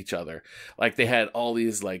fight each other. Like, they had all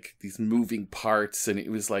these moving parts, and it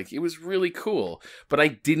was really cool. But I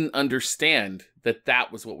didn't understand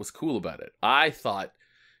that was what was cool about it. I thought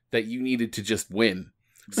that you needed to just win.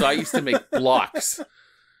 So I used to make blocks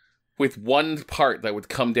with one part that would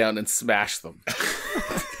come down and smash them.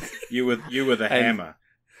 You were the hammer.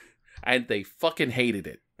 And they fucking hated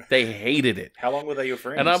it. They hated it. How long were they your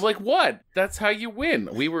friends? And I'm like, what? That's how you win.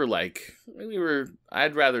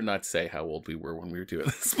 I'd rather not say how old we were when we were doing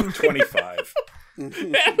this. 25.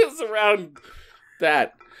 It was around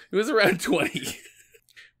that. It was around 20.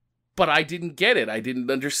 But I didn't get it. I didn't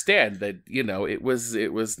understand that, it was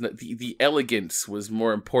the elegance was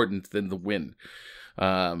more important than the win.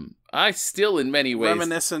 I still, in many ways,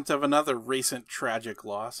 reminiscent of another recent tragic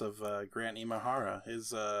loss of Grant Imahara.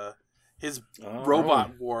 His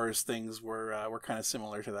robot wars things were kind of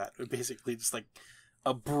similar to that. Basically, just like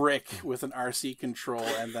a brick with an RC control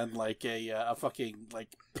and then like a fucking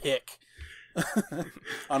pick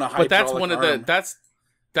on a hydraulic But that's one arm. of the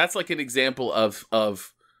that's like an example of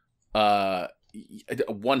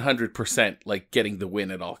 100% like getting the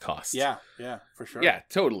win at all costs. Yeah, for sure. Yeah,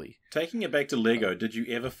 totally. Taking it back to Lego, did you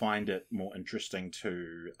ever find it more interesting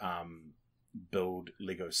to build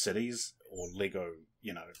Lego cities or Lego,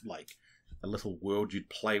 like a little world you'd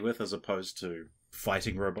play with as opposed to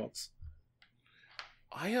fighting robots?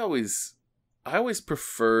 I always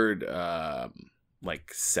preferred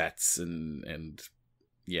like sets and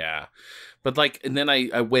yeah, but and then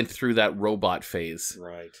I went through that robot phase.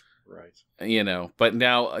 Right. But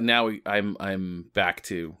now I'm back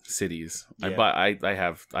to cities. Yeah. I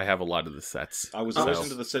have a lot of the sets. I was always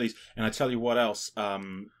into the cities, and I tell you what else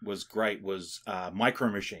was great was Micro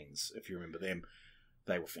Machines. If you remember them,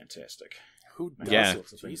 they were fantastic. Who does Yeah. it?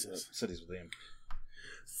 Jesus. Cities with them.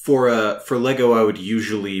 For Lego, I would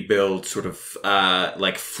usually build sort of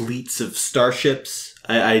like fleets of starships.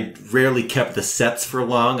 I rarely kept the sets for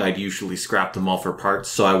long. I'd usually scrap them all for parts,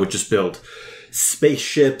 so I would just build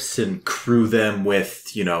spaceships and crew them with,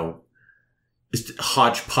 just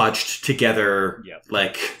hodgepodged together,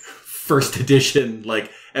 like first edition, like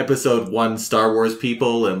episode 1 Star Wars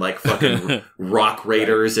people and like fucking Rock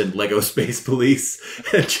Raiders and Lego Space Police,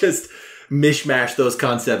 and just mishmash those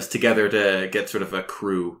concepts together to get sort of a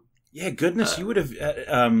crew. Yeah, goodness, you would have,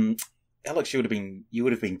 Alex, you would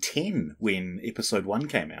have been 10 when episode 1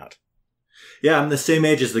 came out. Yeah, I'm the same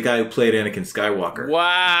age as the guy who played Anakin Skywalker.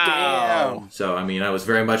 Wow. Damn. So I mean, I was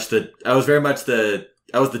very much the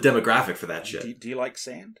demographic for that shit. Do you like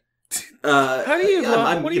sand? How do you?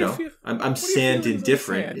 I'm, what do you feel? I'm sand feel about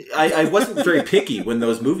indifferent. sand? I wasn't very picky when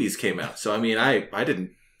those movies came out, so I mean, I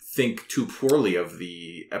didn't think too poorly of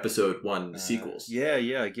the episode 1 sequels. Yeah,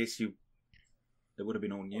 I guess it would have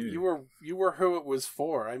been all new. You were who it was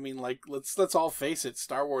for. I mean, let's all face it.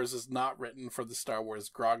 Star Wars is not written for the Star Wars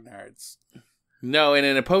grognards. No, and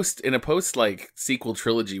in a post like sequel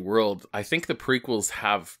trilogy world, I think the prequels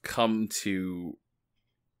have come to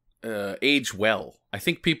age well. I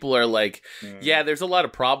think people are like, yeah, there's a lot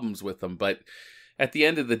of problems with them, but at the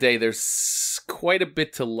end of the day, there's quite a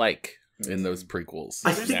bit to like in those prequels.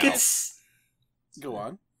 I think now. Go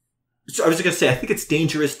on. So I was just going to say, I think it's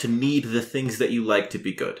dangerous to need the things that you like to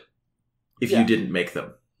be good if you didn't make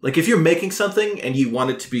them. Like, if you're making something and you want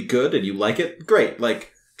it to be good and you like it, great.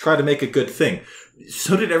 Like, try to make a good thing.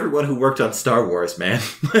 So did everyone who worked on Star Wars, man.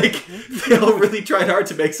 Like, they all really tried hard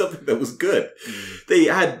to make something that was good. They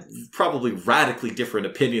had probably radically different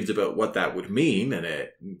opinions about what that would mean, and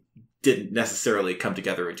it didn't necessarily come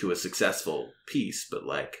together into a successful piece, but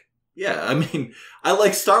like, yeah, I mean, I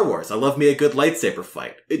like Star Wars. I love me a good lightsaber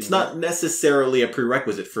fight. It's not necessarily a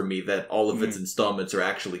prerequisite for me that all of its installments are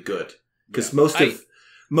actually good. Because most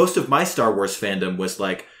of my Star Wars fandom was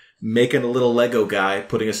like making a little Lego guy,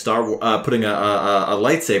 putting a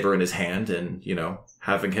lightsaber in his hand, and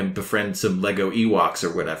having him befriend some Lego Ewoks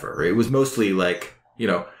or whatever. It was mostly like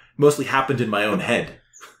mostly happened in my own head.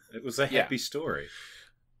 It was a happy story.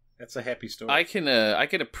 That's a happy story. I can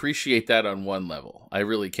appreciate that on one level. I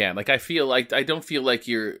really can. Like, I don't feel like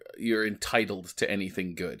you're entitled to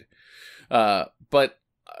anything good, but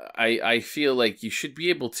I feel like you should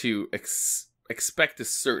be able to expect a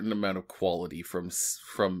certain amount of quality from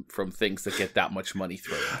things that get that much money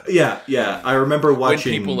thrown at them. Yeah. I remember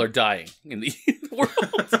watching when people are dying in the world,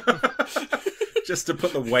 just to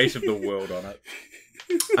put the weight of the world on it.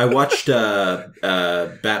 I watched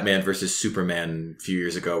Batman versus Superman a few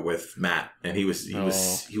years ago with Matt, and he was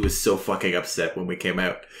so fucking upset when we came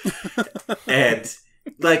out. And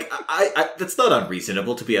like, I that's not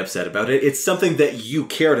unreasonable to be upset about it. It's something that you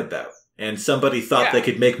cared about, and somebody thought they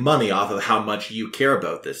could make money off of how much you care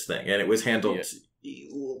about this thing, and it was handled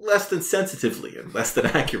less than sensitively and less than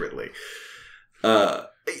accurately.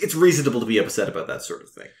 It's reasonable to be upset about that sort of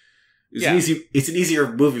thing. It's an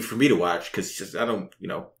easier movie for me to watch because I don't,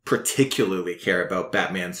 particularly care about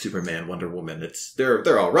Batman, Superman, Wonder Woman.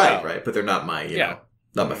 They're all right, right? But they're not my,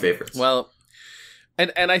 not my favorites. Well,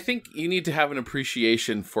 and I think you need to have an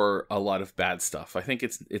appreciation for a lot of bad stuff. I think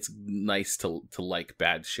it's nice to like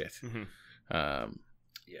bad shit. I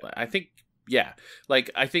think, like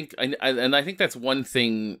I think that's one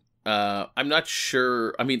thing. I'm not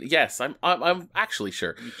sure. I mean, yes, I'm actually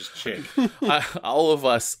sure. You just check. All of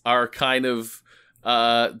us are kind of.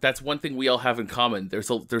 That's one thing we all have in common. There's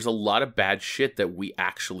a lot of bad shit that we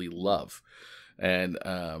actually love, and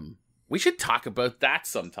we should talk about that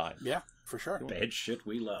sometime. Yeah, for sure. Bad shit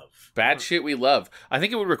we love. Bad shit we love. I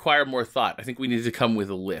think it would require more thought. I think we need to come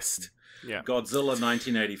with a list. Yeah. Godzilla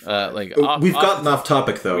 1985. We've gotten off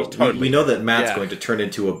topic though. We know that Matt's going to turn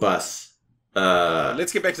into a bus.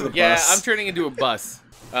 Let's get back to the bus. Yeah, I'm turning into a bus.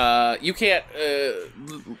 You can't,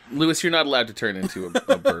 Lewis. You're not allowed to turn into a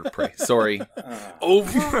bird of prey. Sorry.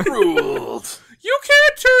 Overruled. You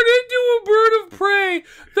can't turn into a bird of prey.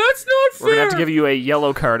 That's not fair. We're gonna have to give you a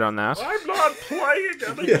yellow card on that. I'm not playing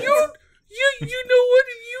it. You know what? If you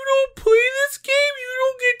don't play this game, you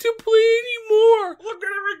don't get to play anymore. I'm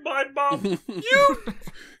gonna ring my mom.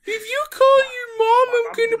 If you call your mom,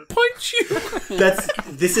 I'm gonna punch you.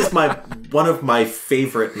 This is one of my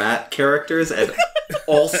favorite Matt characters, and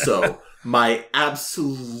also my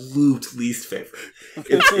absolute least favorite.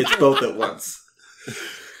 It's both at once.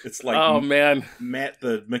 It's like, oh man, Matt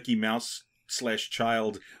the Mickey Mouse /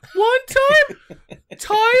 child. One time,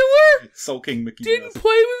 Tyler sulking Mickey didn't Mouse.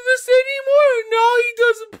 play with us anymore. Now he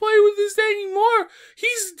doesn't play with us anymore.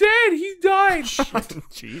 He's dead. He died.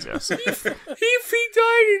 Jesus. He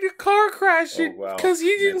died in a car crash because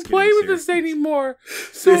he didn't play with us anymore.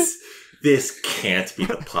 So this can't be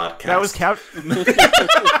the podcast. That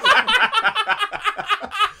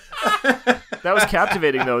was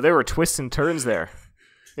captivating though. There were twists and turns there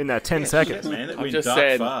in that 10 seconds. Man, it I'm went just dark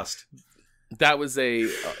saying, fast. that was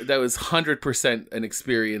 100% an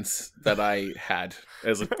experience that I had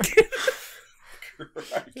as a kid.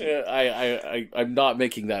 I'm not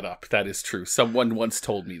making that up. That is true. Someone once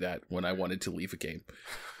told me that when I wanted to leave a game.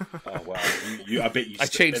 Oh wow! I bet you. I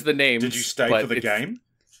changed the name. Did you stay for the game?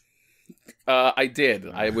 I did.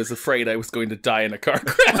 I was afraid I was going to die in a car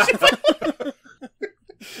crash.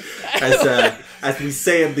 As we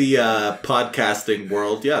say in the podcasting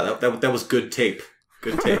world, that was good tape.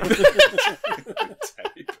 Good tape.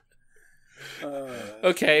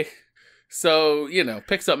 Okay, so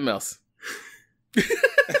pick something else.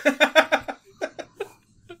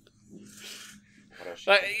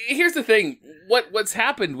 Here's the thing. What's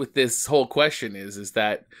happened with this whole question is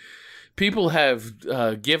that people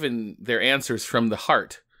have given their answers from the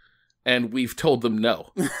heart, and we've told them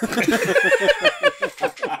no.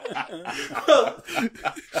 Well,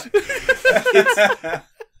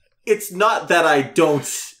 it's not that I don't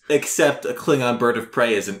accept a Klingon bird of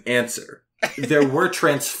prey as an answer. There were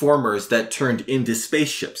Transformers that turned into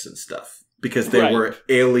spaceships and stuff. because they Right. were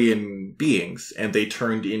alien beings and they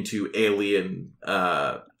turned into alien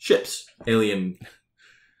ships, alien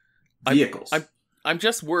vehicles. I'm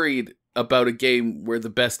just worried about a game where the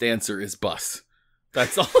best answer is bus.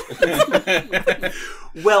 That's all.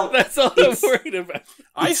 Well, That's all I'm worried about.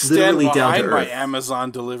 I It's stand literally down to behind my earth.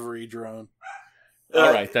 Amazon delivery drone. All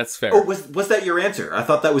right, that's fair. Oh, was that your answer? I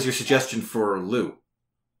thought that was your suggestion for Lou.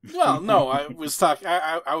 Well, no, I was talking.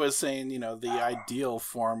 I was saying, the ideal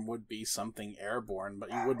form would be something airborne, but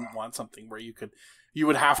you wouldn't want something where you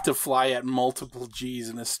would have to fly at multiple G's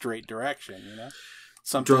in a straight direction.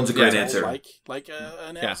 Something Drone's a great simple answer. like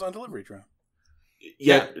an Amazon delivery drone.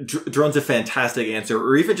 Yeah, drone's a fantastic answer,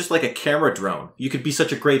 or even just like a camera drone. You could be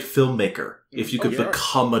such a great filmmaker if you could yeah.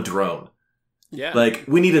 become a drone. Yeah. Like,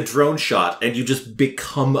 we need a drone shot, and you just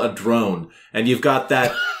become a drone, and you've got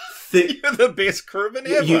that thing. You're the best crewman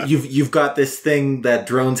ever. You've got this thing that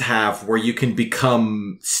drones have where you can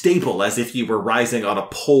become stable as if you were rising on a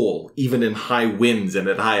pole, even in high winds and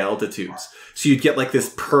at high altitudes. So you'd get like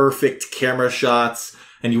this perfect camera shots,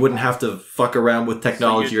 and you wouldn't have to fuck around with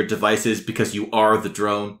technology or devices because you are the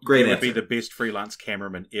drone. Great You answer. would be the best freelance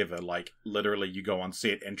cameraman ever. Like, literally, you go on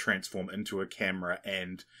set and transform into a camera,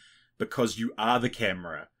 and because you are the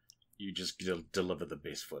camera, you just deliver the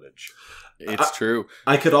best footage. It's true.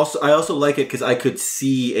 I also like it because I could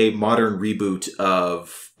see a modern reboot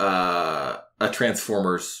of a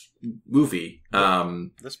Transformers movie.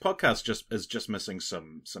 This podcast is just missing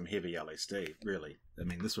some heavy LSD, really. I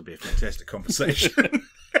mean, this would be a fantastic conversation.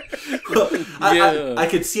 Well, Yeah. I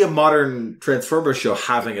could see a modern Transformers show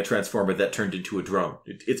having a Transformer that turned into a drone.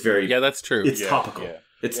 It's very Yeah, that's true. it's Yeah, topical. yeah.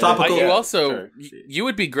 It's Yeah. topical. You Yeah, also sure. you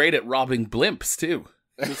would be great at robbing blimps too.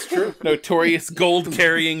 It's true. Notorious gold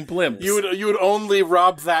carrying blimps. You would only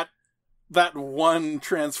rob that one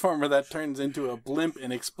transformer that turns into a blimp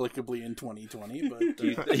inexplicably in 2020. But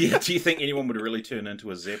Do you think anyone would really turn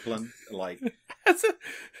into a Zeppelin? Like,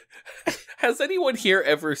 Has anyone here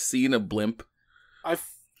ever seen a blimp? I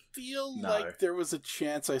feel No. like there was a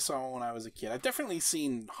chance I saw one when I was a kid. I've definitely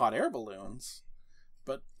seen hot air balloons.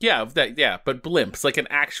 Yeah, but blimps, like an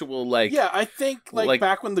actual Yeah, I think Like-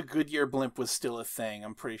 back when the Goodyear blimp was still a thing,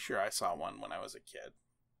 I'm pretty sure I saw one when I was a kid.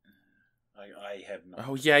 I have not.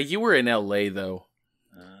 Oh yeah, you were in LA though.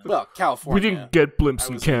 Well, California. We didn't get blimps I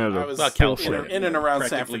in was- Canada. I was Well, California. in and around San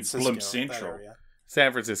Practically Francisco. Blimp that Central. area.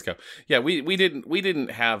 San Francisco. Yeah, we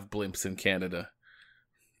didn't have blimps in Canada.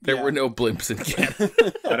 There Yeah. were no blimps in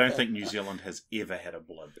Canada. I don't think New Zealand has ever had a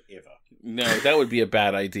blimp, ever. No, that would be a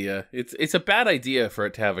bad idea. It's a bad idea for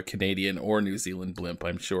it to have a Canadian or New Zealand blimp,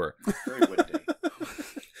 I'm sure. Very windy.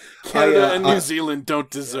 Canada and New Zealand don't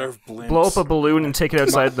deserve blimps. Blow up a balloon and take it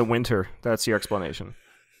outside in the winter. That's your explanation.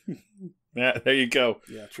 Yeah, there you go.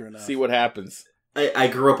 Yeah, true enough. See what happens. I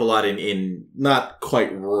grew up a lot in not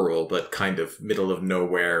quite rural, but kind of middle of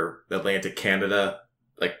nowhere Atlantic Canada,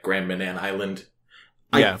 like Grand Manan Island.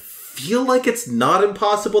 Yeah. I feel like it's not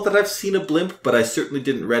impossible that I've seen a blimp, but I certainly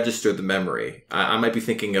didn't register the memory. I might be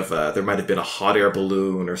thinking of there might have been a hot air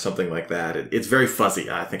balloon or something like that. It's very fuzzy.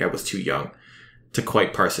 I think I was too young to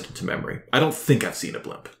quite parse it into memory. I don't think I've seen a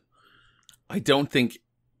blimp. I don't think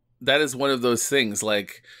that is one of those things.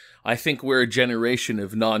 Like, I think we're a generation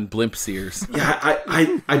of non-blimp seers. Yeah,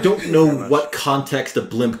 I don't know what context a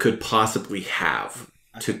blimp could possibly have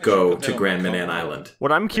to go to Grand Manan Island.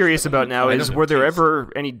 What I'm curious about now I is, don't were there taste.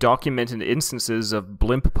 ever any documented instances of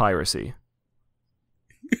blimp piracy?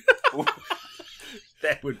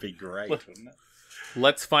 That would be great, wouldn't it?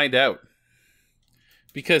 Let's find out.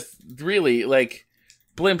 Because really, like,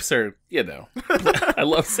 blimps are, I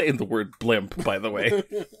love saying the word blimp, by the way.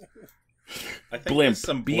 I think Blimp. there's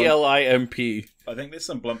some B-L-I-M-P. I think there's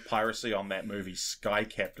some blimp piracy on that movie Sky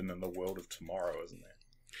Captain in the World of Tomorrow, isn't there?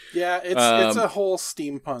 Yeah, it's a whole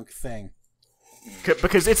steampunk thing.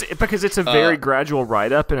 Because it's a very gradual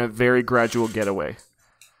ride up and a very gradual getaway.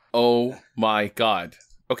 Oh my god.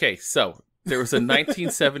 Okay, so there was a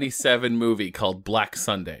 1977 movie called Black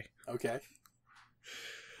Sunday. Okay,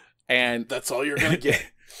 And that's all you're gonna get.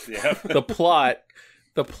 Yeah. the plot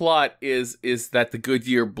is that the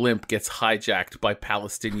Goodyear blimp gets hijacked by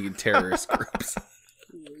Palestinian terrorist groups.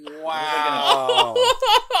 Wow.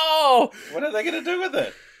 What are they going to do with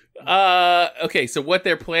it? Okay, so what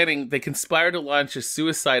they're planning, they conspire to launch a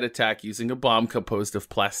suicide attack using a bomb composed of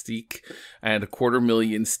plastique and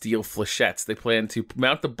 250,000 steel flechettes. They plan to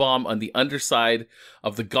mount the bomb on the underside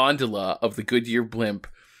of the gondola of the Goodyear blimp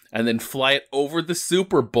and then fly it over the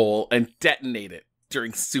Super Bowl and detonate it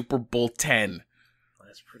during Super Bowl 10.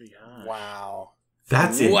 That's pretty hard. Wow.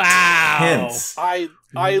 That's Wow. intense. I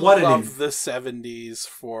What love the 70s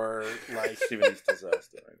for like 70s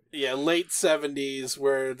disaster. yeah, late 70s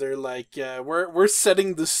where they're like we're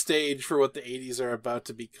setting the stage for what the 80s are about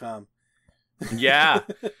to become. Yeah.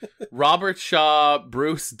 Robert Shaw,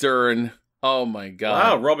 Bruce Dern. Oh my god.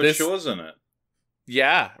 Wow, Robert Shaw's in it.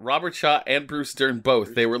 Yeah, Robert Shaw and Bruce Dern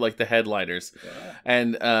both. They were like the headliners. Wow.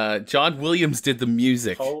 And John Williams did the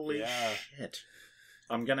music. Holy shit.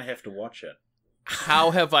 I'm going to have to watch it.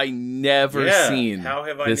 How have I never seen how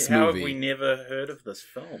have this how movie? have we never heard of this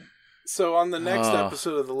film? So on the next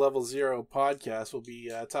episode of the Level Zero podcast, we'll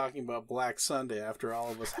be talking about Black Sunday after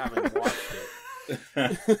all of us having watched it.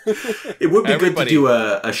 It would be good to Everybody- do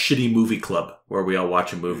a shitty movie club where we all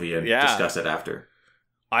watch a movie and discuss it after.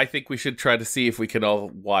 I think we should try to see if we can all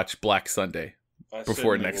watch Black Sunday I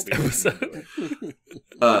before certainly next will be listening episode.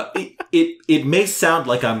 to it. It may sound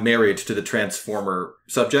like I'm married to the Transformer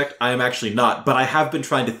subject. I am actually not, but I have been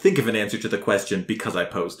trying to think of an answer to the question because I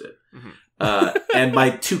posed it. And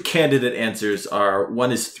my two candidate answers are,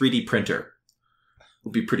 one is 3D printer.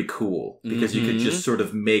 Would be pretty cool because you could just sort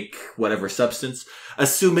of make whatever substance,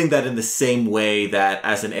 assuming that in the same way that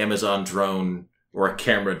as an Amazon drone or a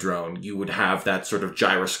camera drone, you would have that sort of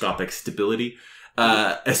gyroscopic stability.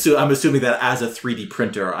 So I'm assuming that as a 3D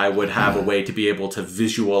printer, I would have a way to be able to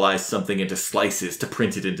visualize something into slices to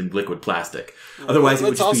print it into liquid plastic. Otherwise, it would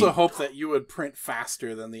Let's just also be... hope that you would print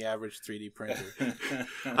faster than the average 3D printer.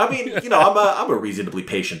 I mean, I'm a reasonably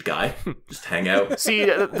patient guy. Just hang out. See,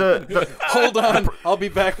 the Hold on, I'll be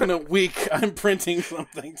back in a week. I'm printing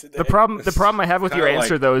something today. the problem I have with your Kinda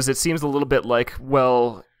answer like- though is it seems a little bit like,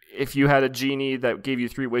 well, if you had a genie that gave you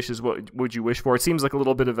 3 wishes, what would you wish for? It seems like a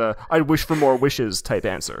little bit of a I'd wish for more wishes type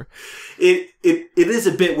answer. It is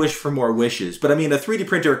a bit wish for more wishes, but I mean, a 3D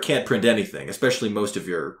printer can't print anything, especially most of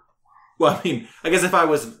your... Well, I mean, I guess if I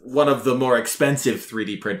was one of the more expensive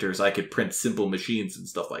 3D printers, I could print simple machines and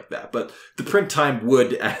stuff like that. But the print time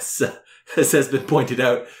would, as has been pointed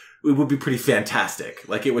out, it would be pretty fantastic.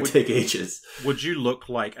 Like, it would take ages. Would you look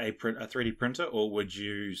like a 3D printer, or would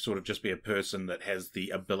you sort of just be a person that has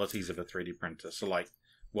the abilities of a 3D printer? So, like,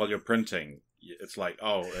 while you're printing, it's like,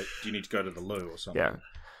 do you need to go to the loo or something? Yeah.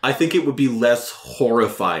 I think it would be less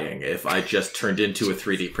horrifying if I just turned into a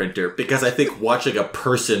 3D printer, because I think watching a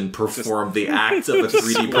person perform the acts of a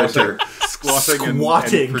 3D printer,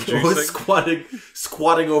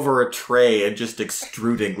 squatting over a tray and just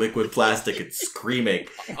extruding liquid plastic and screaming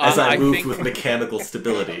as I move think- with mechanical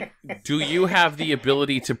stability. Do you have the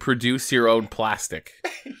ability to produce your own plastic?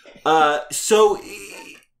 So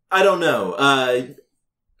I don't know.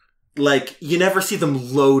 Like, you never see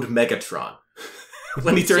them load Megatron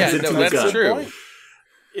when he turns into a that's gun. true.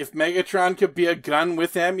 If Megatron could be a gun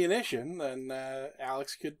with ammunition, then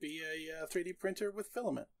Alex could be a 3D printer with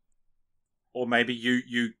filament. Or maybe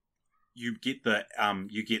you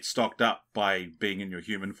get stocked up by being in your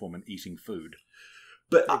human form and eating food.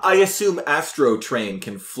 But I assume Astro Train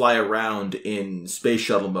can fly around in space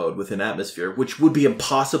shuttle mode within atmosphere, which would be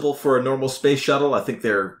impossible for a normal space shuttle. I think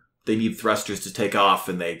they need thrusters to take off,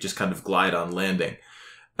 and they just kind of glide on landing.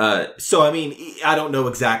 So, I mean, I don't know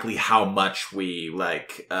exactly how much we,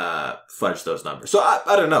 fudge those numbers. So,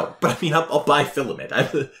 I don't know. But, I mean, I'll buy filament.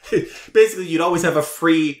 Basically, you'd always have a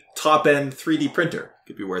free top-end 3D printer.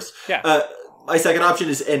 Could be worse. Yeah. My second option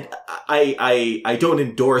is, and I don't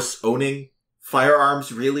endorse owning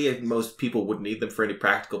firearms, really. Most people wouldn't need them for any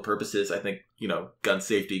practical purposes. I think, gun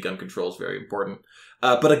safety, gun control is very important.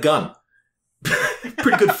 But a gun.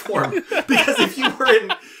 Pretty good form. Because if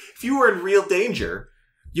you were in real danger,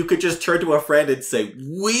 you could just turn to a friend and say,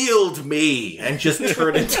 "Wield me," and just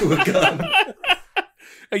turn into a gun.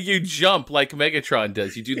 You jump like Megatron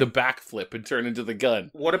does. You do the backflip and turn into the gun.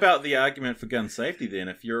 What about the argument for gun safety then?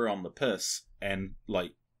 If you're on the piss and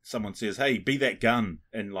someone says, "Hey, be that gun,"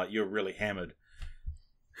 and you're really hammered,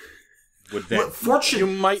 would that? You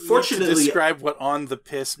might need to describe what "on the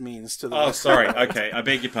piss" means to the. Oh, sorry. Okay, I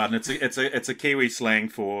beg your pardon. It's a Kiwi slang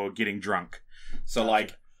for getting drunk. So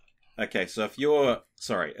okay, so if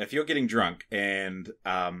you're getting drunk and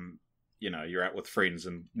you're out with friends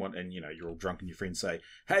and you're all drunk and your friends say,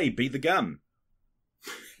 "Hey, be the gun."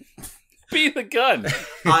 Be the gun.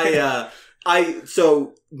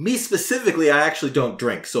 So me specifically, I actually don't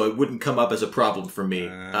drink, so it wouldn't come up as a problem for me.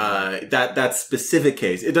 That specific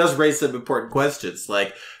case, it does raise some important questions.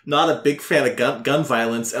 Not a big fan of gun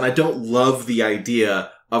violence, and I don't love the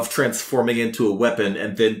idea of transforming into a weapon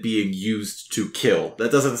and then being used to kill.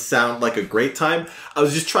 That doesn't sound like a great time. I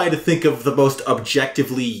was just trying to think of the most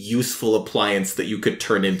objectively useful appliance that you could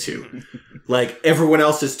turn into. Everyone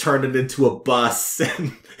else is turning into a bus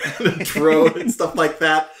and a drone and stuff like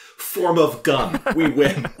that. form of gun, we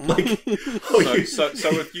win. Like, So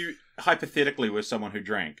if you hypothetically were someone who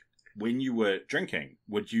drank, when you were drinking,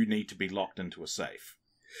 would you need to be locked into a safe?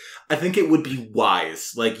 I think it would be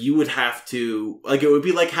wise. Like, you would have to, like, it would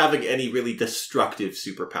be like having any really destructive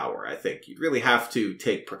superpower, I think. You'd really have to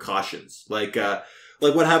take precautions. Like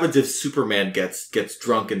what happens if Superman gets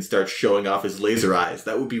drunk and starts showing off his laser eyes?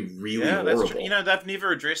 That would be really horrible. That's true. You know, they've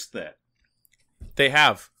never addressed that. They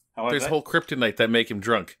have. However, There's whole kryptonite that make him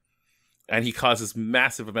drunk. And he causes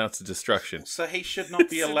massive amounts of destruction. So he should not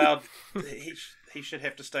be allowed... He should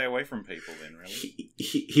have to stay away from people then, really.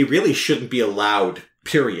 He really shouldn't be allowed,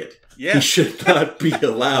 period. Yeah. He should not be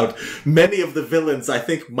allowed. Many of the villains, I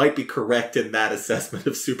think, might be correct in that assessment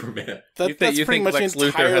of Superman. That's pretty much Lex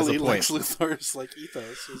entirely Lex Luthor's like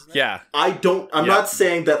ethos, isn't it? Yeah. I'm not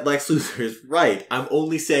saying that Lex Luthor is right. I'm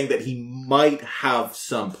only saying that he might have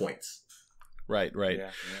some points. Right.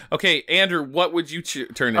 Yeah. Okay, Andrew, what would you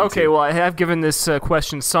turn into? Okay, well, I have given this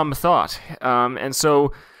question some thought. And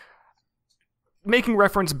so... making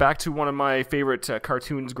reference back to one of my favorite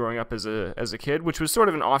cartoons growing up as a kid, which was sort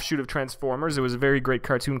of an offshoot of Transformers. It was a very great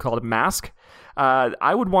cartoon called Mask.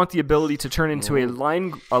 I would want the ability to turn into a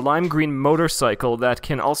lime green motorcycle that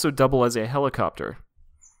can also double as a helicopter.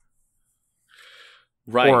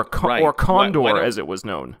 Right. Or Condor, why as it was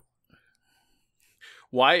known.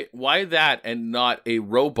 Why that and not a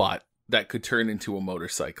robot that could turn into a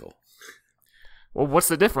motorcycle? Well, what's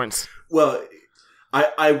the difference? Well...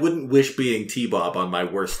 I wouldn't wish being T-Bob on my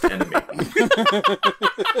worst enemy.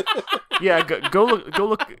 Yeah, go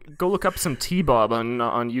look up some T-Bob on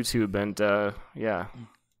YouTube, and yeah.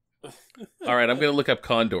 All right, I'm gonna look up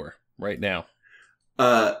Condor right now.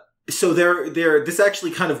 So this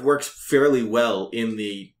actually kind of works fairly well in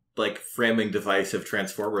the like framing device of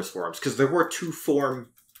Transformers forums, because there were two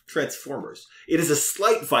form Transformers. It is a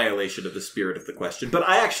slight violation of the spirit of the question, but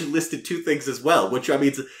I actually listed two things as well, which I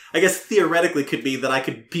mean, I guess theoretically could be that I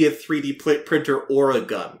could be a 3D printer or a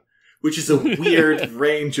gun, which is a weird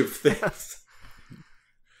range of things.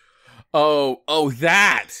 Oh,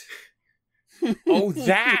 that.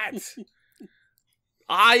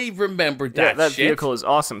 I remembered that. Yeah, that shit. vehicle is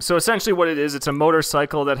awesome. So essentially, what it is, it's a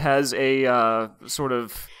motorcycle that has a sort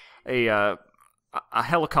of a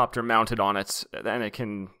helicopter mounted on it, and it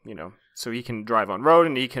can, so he can drive on road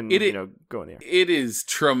and he can, go in the air. It is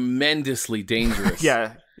tremendously dangerous.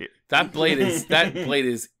 Yeah. That blade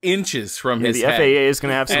is inches from his the head. FAA is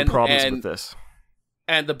going to have some problems with this.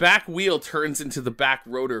 And the back wheel turns into the back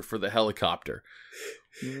rotor for the helicopter.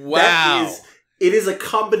 Wow. It is a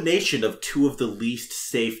combination of two of the least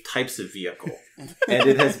safe types of vehicle. And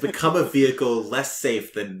it has become a vehicle less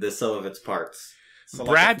safe than the sum of its parts. So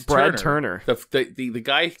Brad Turner. The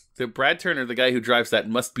guy who drives that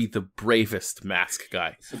must be the bravest Mask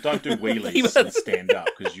guy. So don't do wheelies and stand up,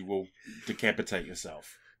 because you will decapitate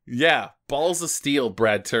yourself. Yeah, balls of steel,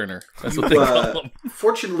 Brad Turner. That's what they call him.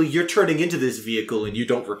 Fortunately, you're turning into this vehicle and you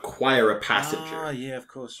don't require a passenger. Ah, yeah, of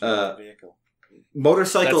course. You're the vehicle.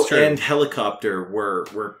 Motorcycle and helicopter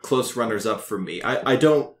were close runners-up for me. I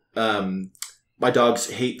don't... my dogs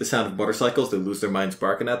hate the sound of motorcycles. They lose their minds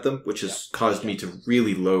barking at them, which has caused me to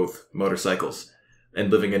really loathe motorcycles and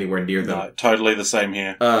living anywhere near them. No, totally the same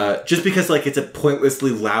here. Just because, like, it's a pointlessly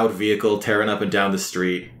loud vehicle tearing up and down the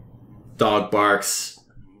street. Dog barks.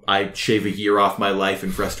 I shave a year off my life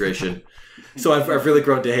in frustration. So I've really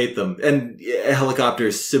grown to hate them. And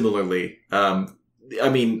helicopters, similarly. I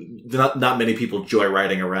mean, not many people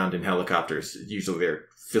joyriding around in helicopters. Usually they're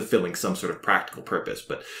fulfilling some sort of practical purpose,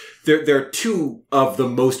 but they're two of the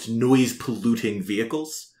most noise-polluting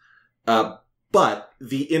vehicles. But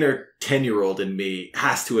the inner 10-year-old in me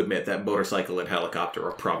has to admit that motorcycle and helicopter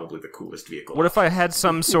are probably the coolest vehicle. What if I had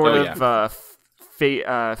some sort of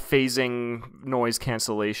phasing noise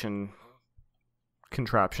cancellation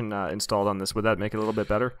contraption installed on this? Would that make it a little bit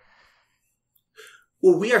better?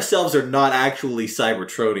 Well, we ourselves are not actually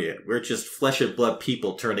Cybertronian. We're just flesh and blood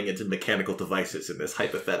people turning into mechanical devices in this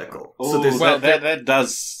hypothetical. Ooh, so that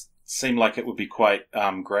does seem like it would be quite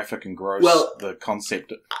graphic and gross. Well, the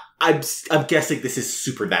concept. I'm guessing this is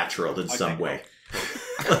supernatural in some way.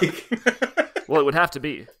 Well, it would have to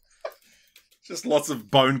be. Just lots of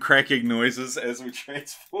bone cracking noises as we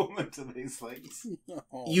transform into these things.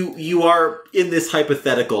 You are in this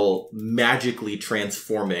hypothetical magically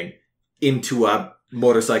transforming into a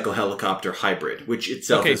motorcycle helicopter hybrid, which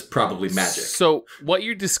itself is probably magic. So what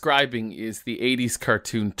you're describing is the 80s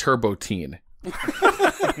cartoon Turbo Teen.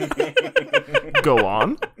 Go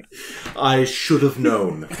on. I should have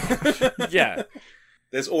known. Yeah.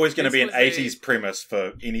 There's always going to be an 80s premise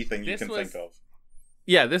for anything you can think of.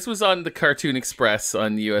 Yeah, this was on the Cartoon Express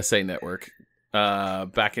on USA Network.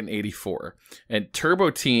 back in '84, and Turbo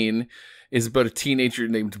Teen is about a teenager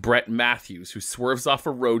named Brett Matthews who swerves off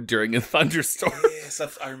a road during a thunderstorm. Yes,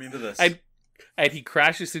 I remember this. And he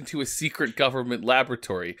crashes into a secret government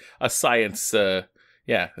laboratory, a science,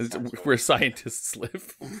 where scientists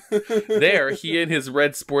live. There, he and his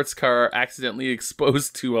red sports car are accidentally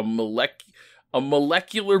exposed to a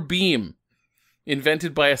molecular beam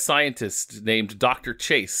invented by a scientist named Dr.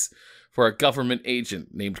 Chase for a government agent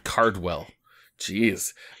named Cardwell.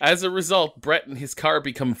 Jeez. As a result, Brett and his car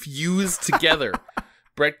become fused together.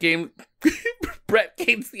 Brett gains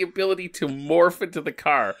the ability to morph into the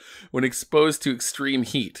car when exposed to extreme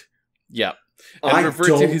heat. Yep. And revert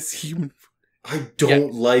to his human... I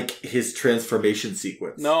don't like his transformation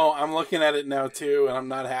sequence. No, I'm looking at it now too, and I'm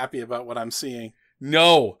not happy about what I'm seeing.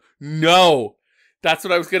 No. That's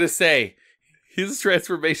what I was going to say. His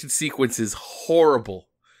transformation sequence is horrible.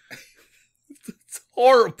 It's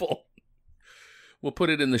horrible. We'll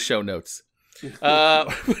put it in the show notes. With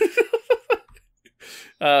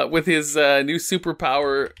his new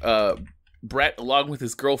superpower, Brett, along with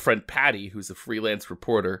his girlfriend Patty, who's a freelance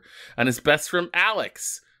reporter, and his best friend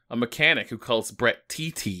Alex, a mechanic who calls Brett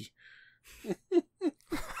TT,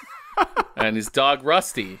 and his dog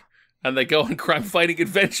Rusty, and they go on crime-fighting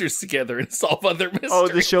adventures together and solve other mysteries. Oh,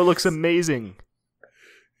 the show looks amazing.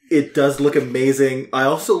 It does look amazing. I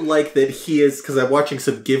also like that he is, because I'm watching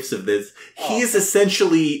some GIFs of this, he is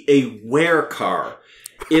essentially a werecar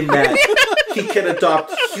in that he can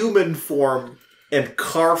adopt human form and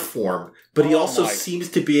car form, but he also seems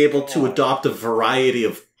to be able to adopt a variety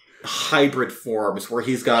of hybrid forms where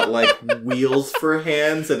he's got like wheels for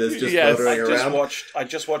hands and is just motoring around. I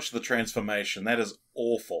just watched the transformation. That is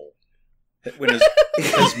awful. When his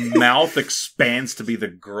mouth expands to be the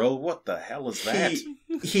grill, what the hell is that?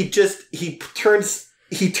 He turns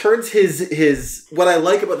his what I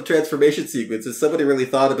like about the transformation sequence is somebody really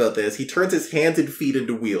thought about this. He turns his hands and feet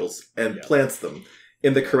into wheels and plants them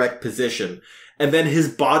in the correct position. And then his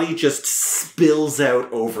body just spills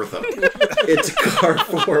out over them into car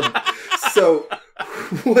form. So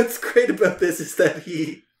what's great about this is that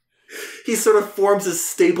he sort of forms a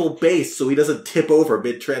stable base so he doesn't tip over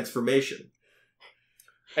mid-transformation.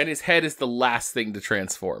 And his head is the last thing to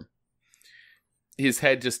transform. His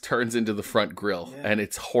head just turns into the front grille, and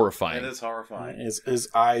it's horrifying. It is horrifying. His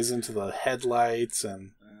eyes into the headlights,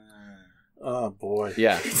 and oh boy,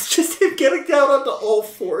 yeah, it's just him getting down onto all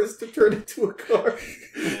fours to turn into a car.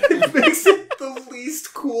 It makes it the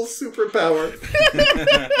least cool superpower.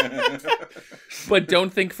 But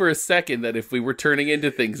don't think for a second that if we were turning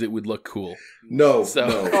into things, it would look cool. No.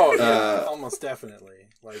 Oh yeah, almost definitely.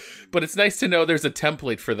 But it's nice to know there's a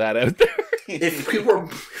template for that out there. If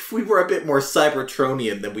we were a bit more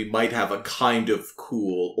Cybertronian, then we might have a kind of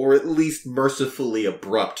cool, or at least mercifully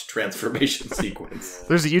abrupt transformation sequence.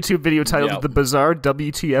 There's a YouTube video titled The Bizarre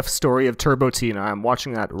WTF Story of Turbo Teen. I'm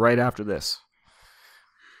watching that right after this.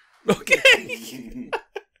 Okay.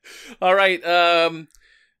 All right.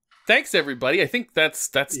 Thanks, everybody. I think I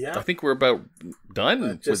think we're about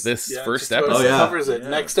done with this first episode. Oh, yeah. Covers it.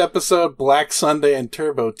 Next episode, Black Sunday and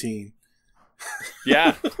Turbo Teen.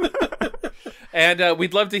 Yeah. And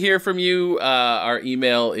we'd love to hear from you. Our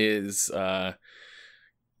email is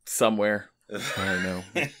somewhere. I don't know.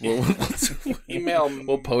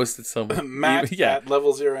 We'll post it somewhere. Matt at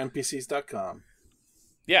level0npcs.com.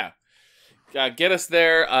 Yeah. Get us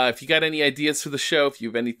there. If you got any ideas for the show, if you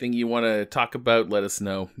have anything you want to talk about, let us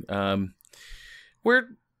know.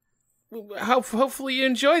 Hopefully you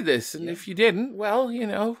enjoyed this, and if you didn't, well,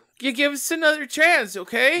 you give us another chance,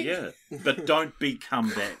 okay? Yeah, but don't become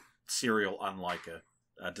that serial unliker,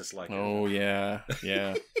 disliker. Oh yeah.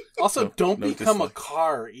 Also, don't become a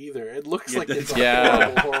car either. It looks like it's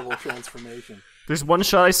a horrible transformation. There's one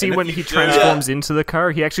shot I see when he transforms into the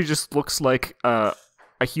car. He actually just looks like a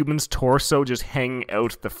human's torso just hanging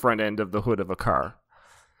out the front end of the hood of a car.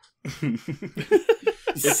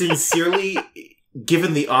 Sincerely,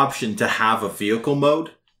 given the option to have a vehicle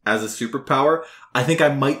mode as a superpower, I think I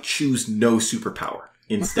might choose no superpower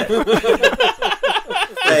instead.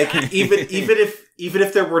 Like even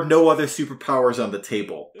if there were no other superpowers on the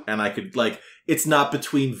table, and I could it's not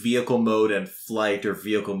between vehicle mode and flight or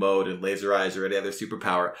vehicle mode and laser eyes or any other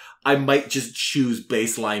superpower, I might just choose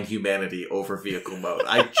baseline humanity over vehicle mode.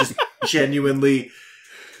 I just genuinely,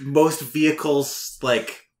 most vehicles,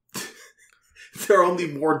 they're only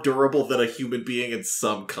more durable than a human being in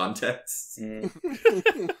some contexts.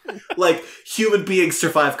 Human beings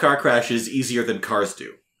survive car crashes easier than cars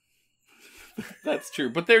do. That's true,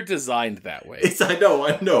 but they're designed that way.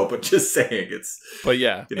 I know, but just saying But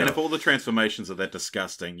yeah. And if all the transformations are that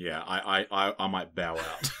disgusting, I might bow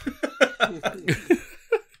out.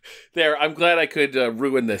 There, I'm glad I could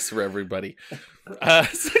ruin this for everybody.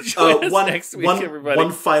 So join us next week, everybody.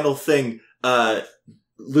 One final thing.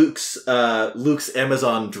 Luke's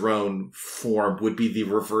Amazon drone form would be the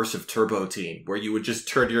reverse of Turbo Teen, where you would just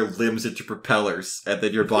turn your limbs into propellers, and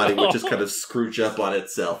then your body would just kind of scrooge up on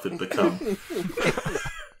itself and become...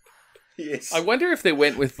 Yes. I wonder if they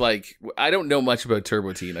went with, like... I don't know much about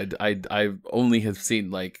Turbo Teen. I only have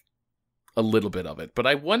seen, like, a little bit of it. But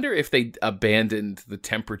I wonder if they abandoned the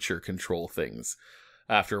temperature control things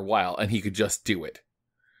after a while, and he could just do it.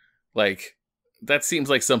 Like, that seems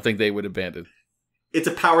like something they would abandon. It's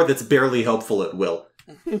a power that's barely helpful at will.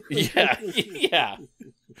 Yeah.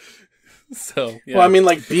 So, yeah. Well, I mean,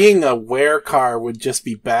 like, being a wear car would just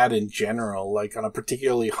be bad in general. Like, on a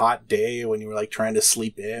particularly hot day when you were, like, trying to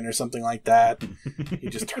sleep in or something like that, you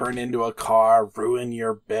just turn into a car, ruin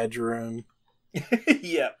your bedroom.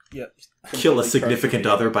 Yep. Kill a significant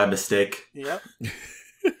other by mistake. Yep.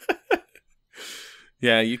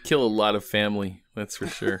 Yeah, you kill a lot of family, that's for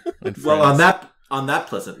sure. Well, on that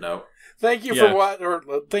pleasant note. Thank you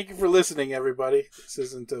thank you for listening, everybody. This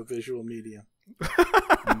isn't a visual medium.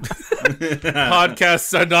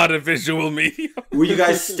 Podcasts are not a visual medium. Were you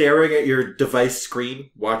guys staring at your device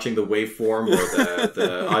screen, watching the waveform or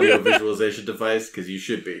the audio visualization device? Because you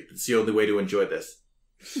should be. It's the only way to enjoy this.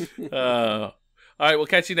 All right, we'll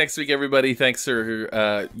catch you next week, everybody. Thanks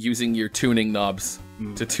for using your tuning knobs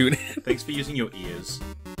to tune in. Thanks for using your ears.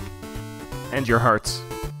 And your hearts.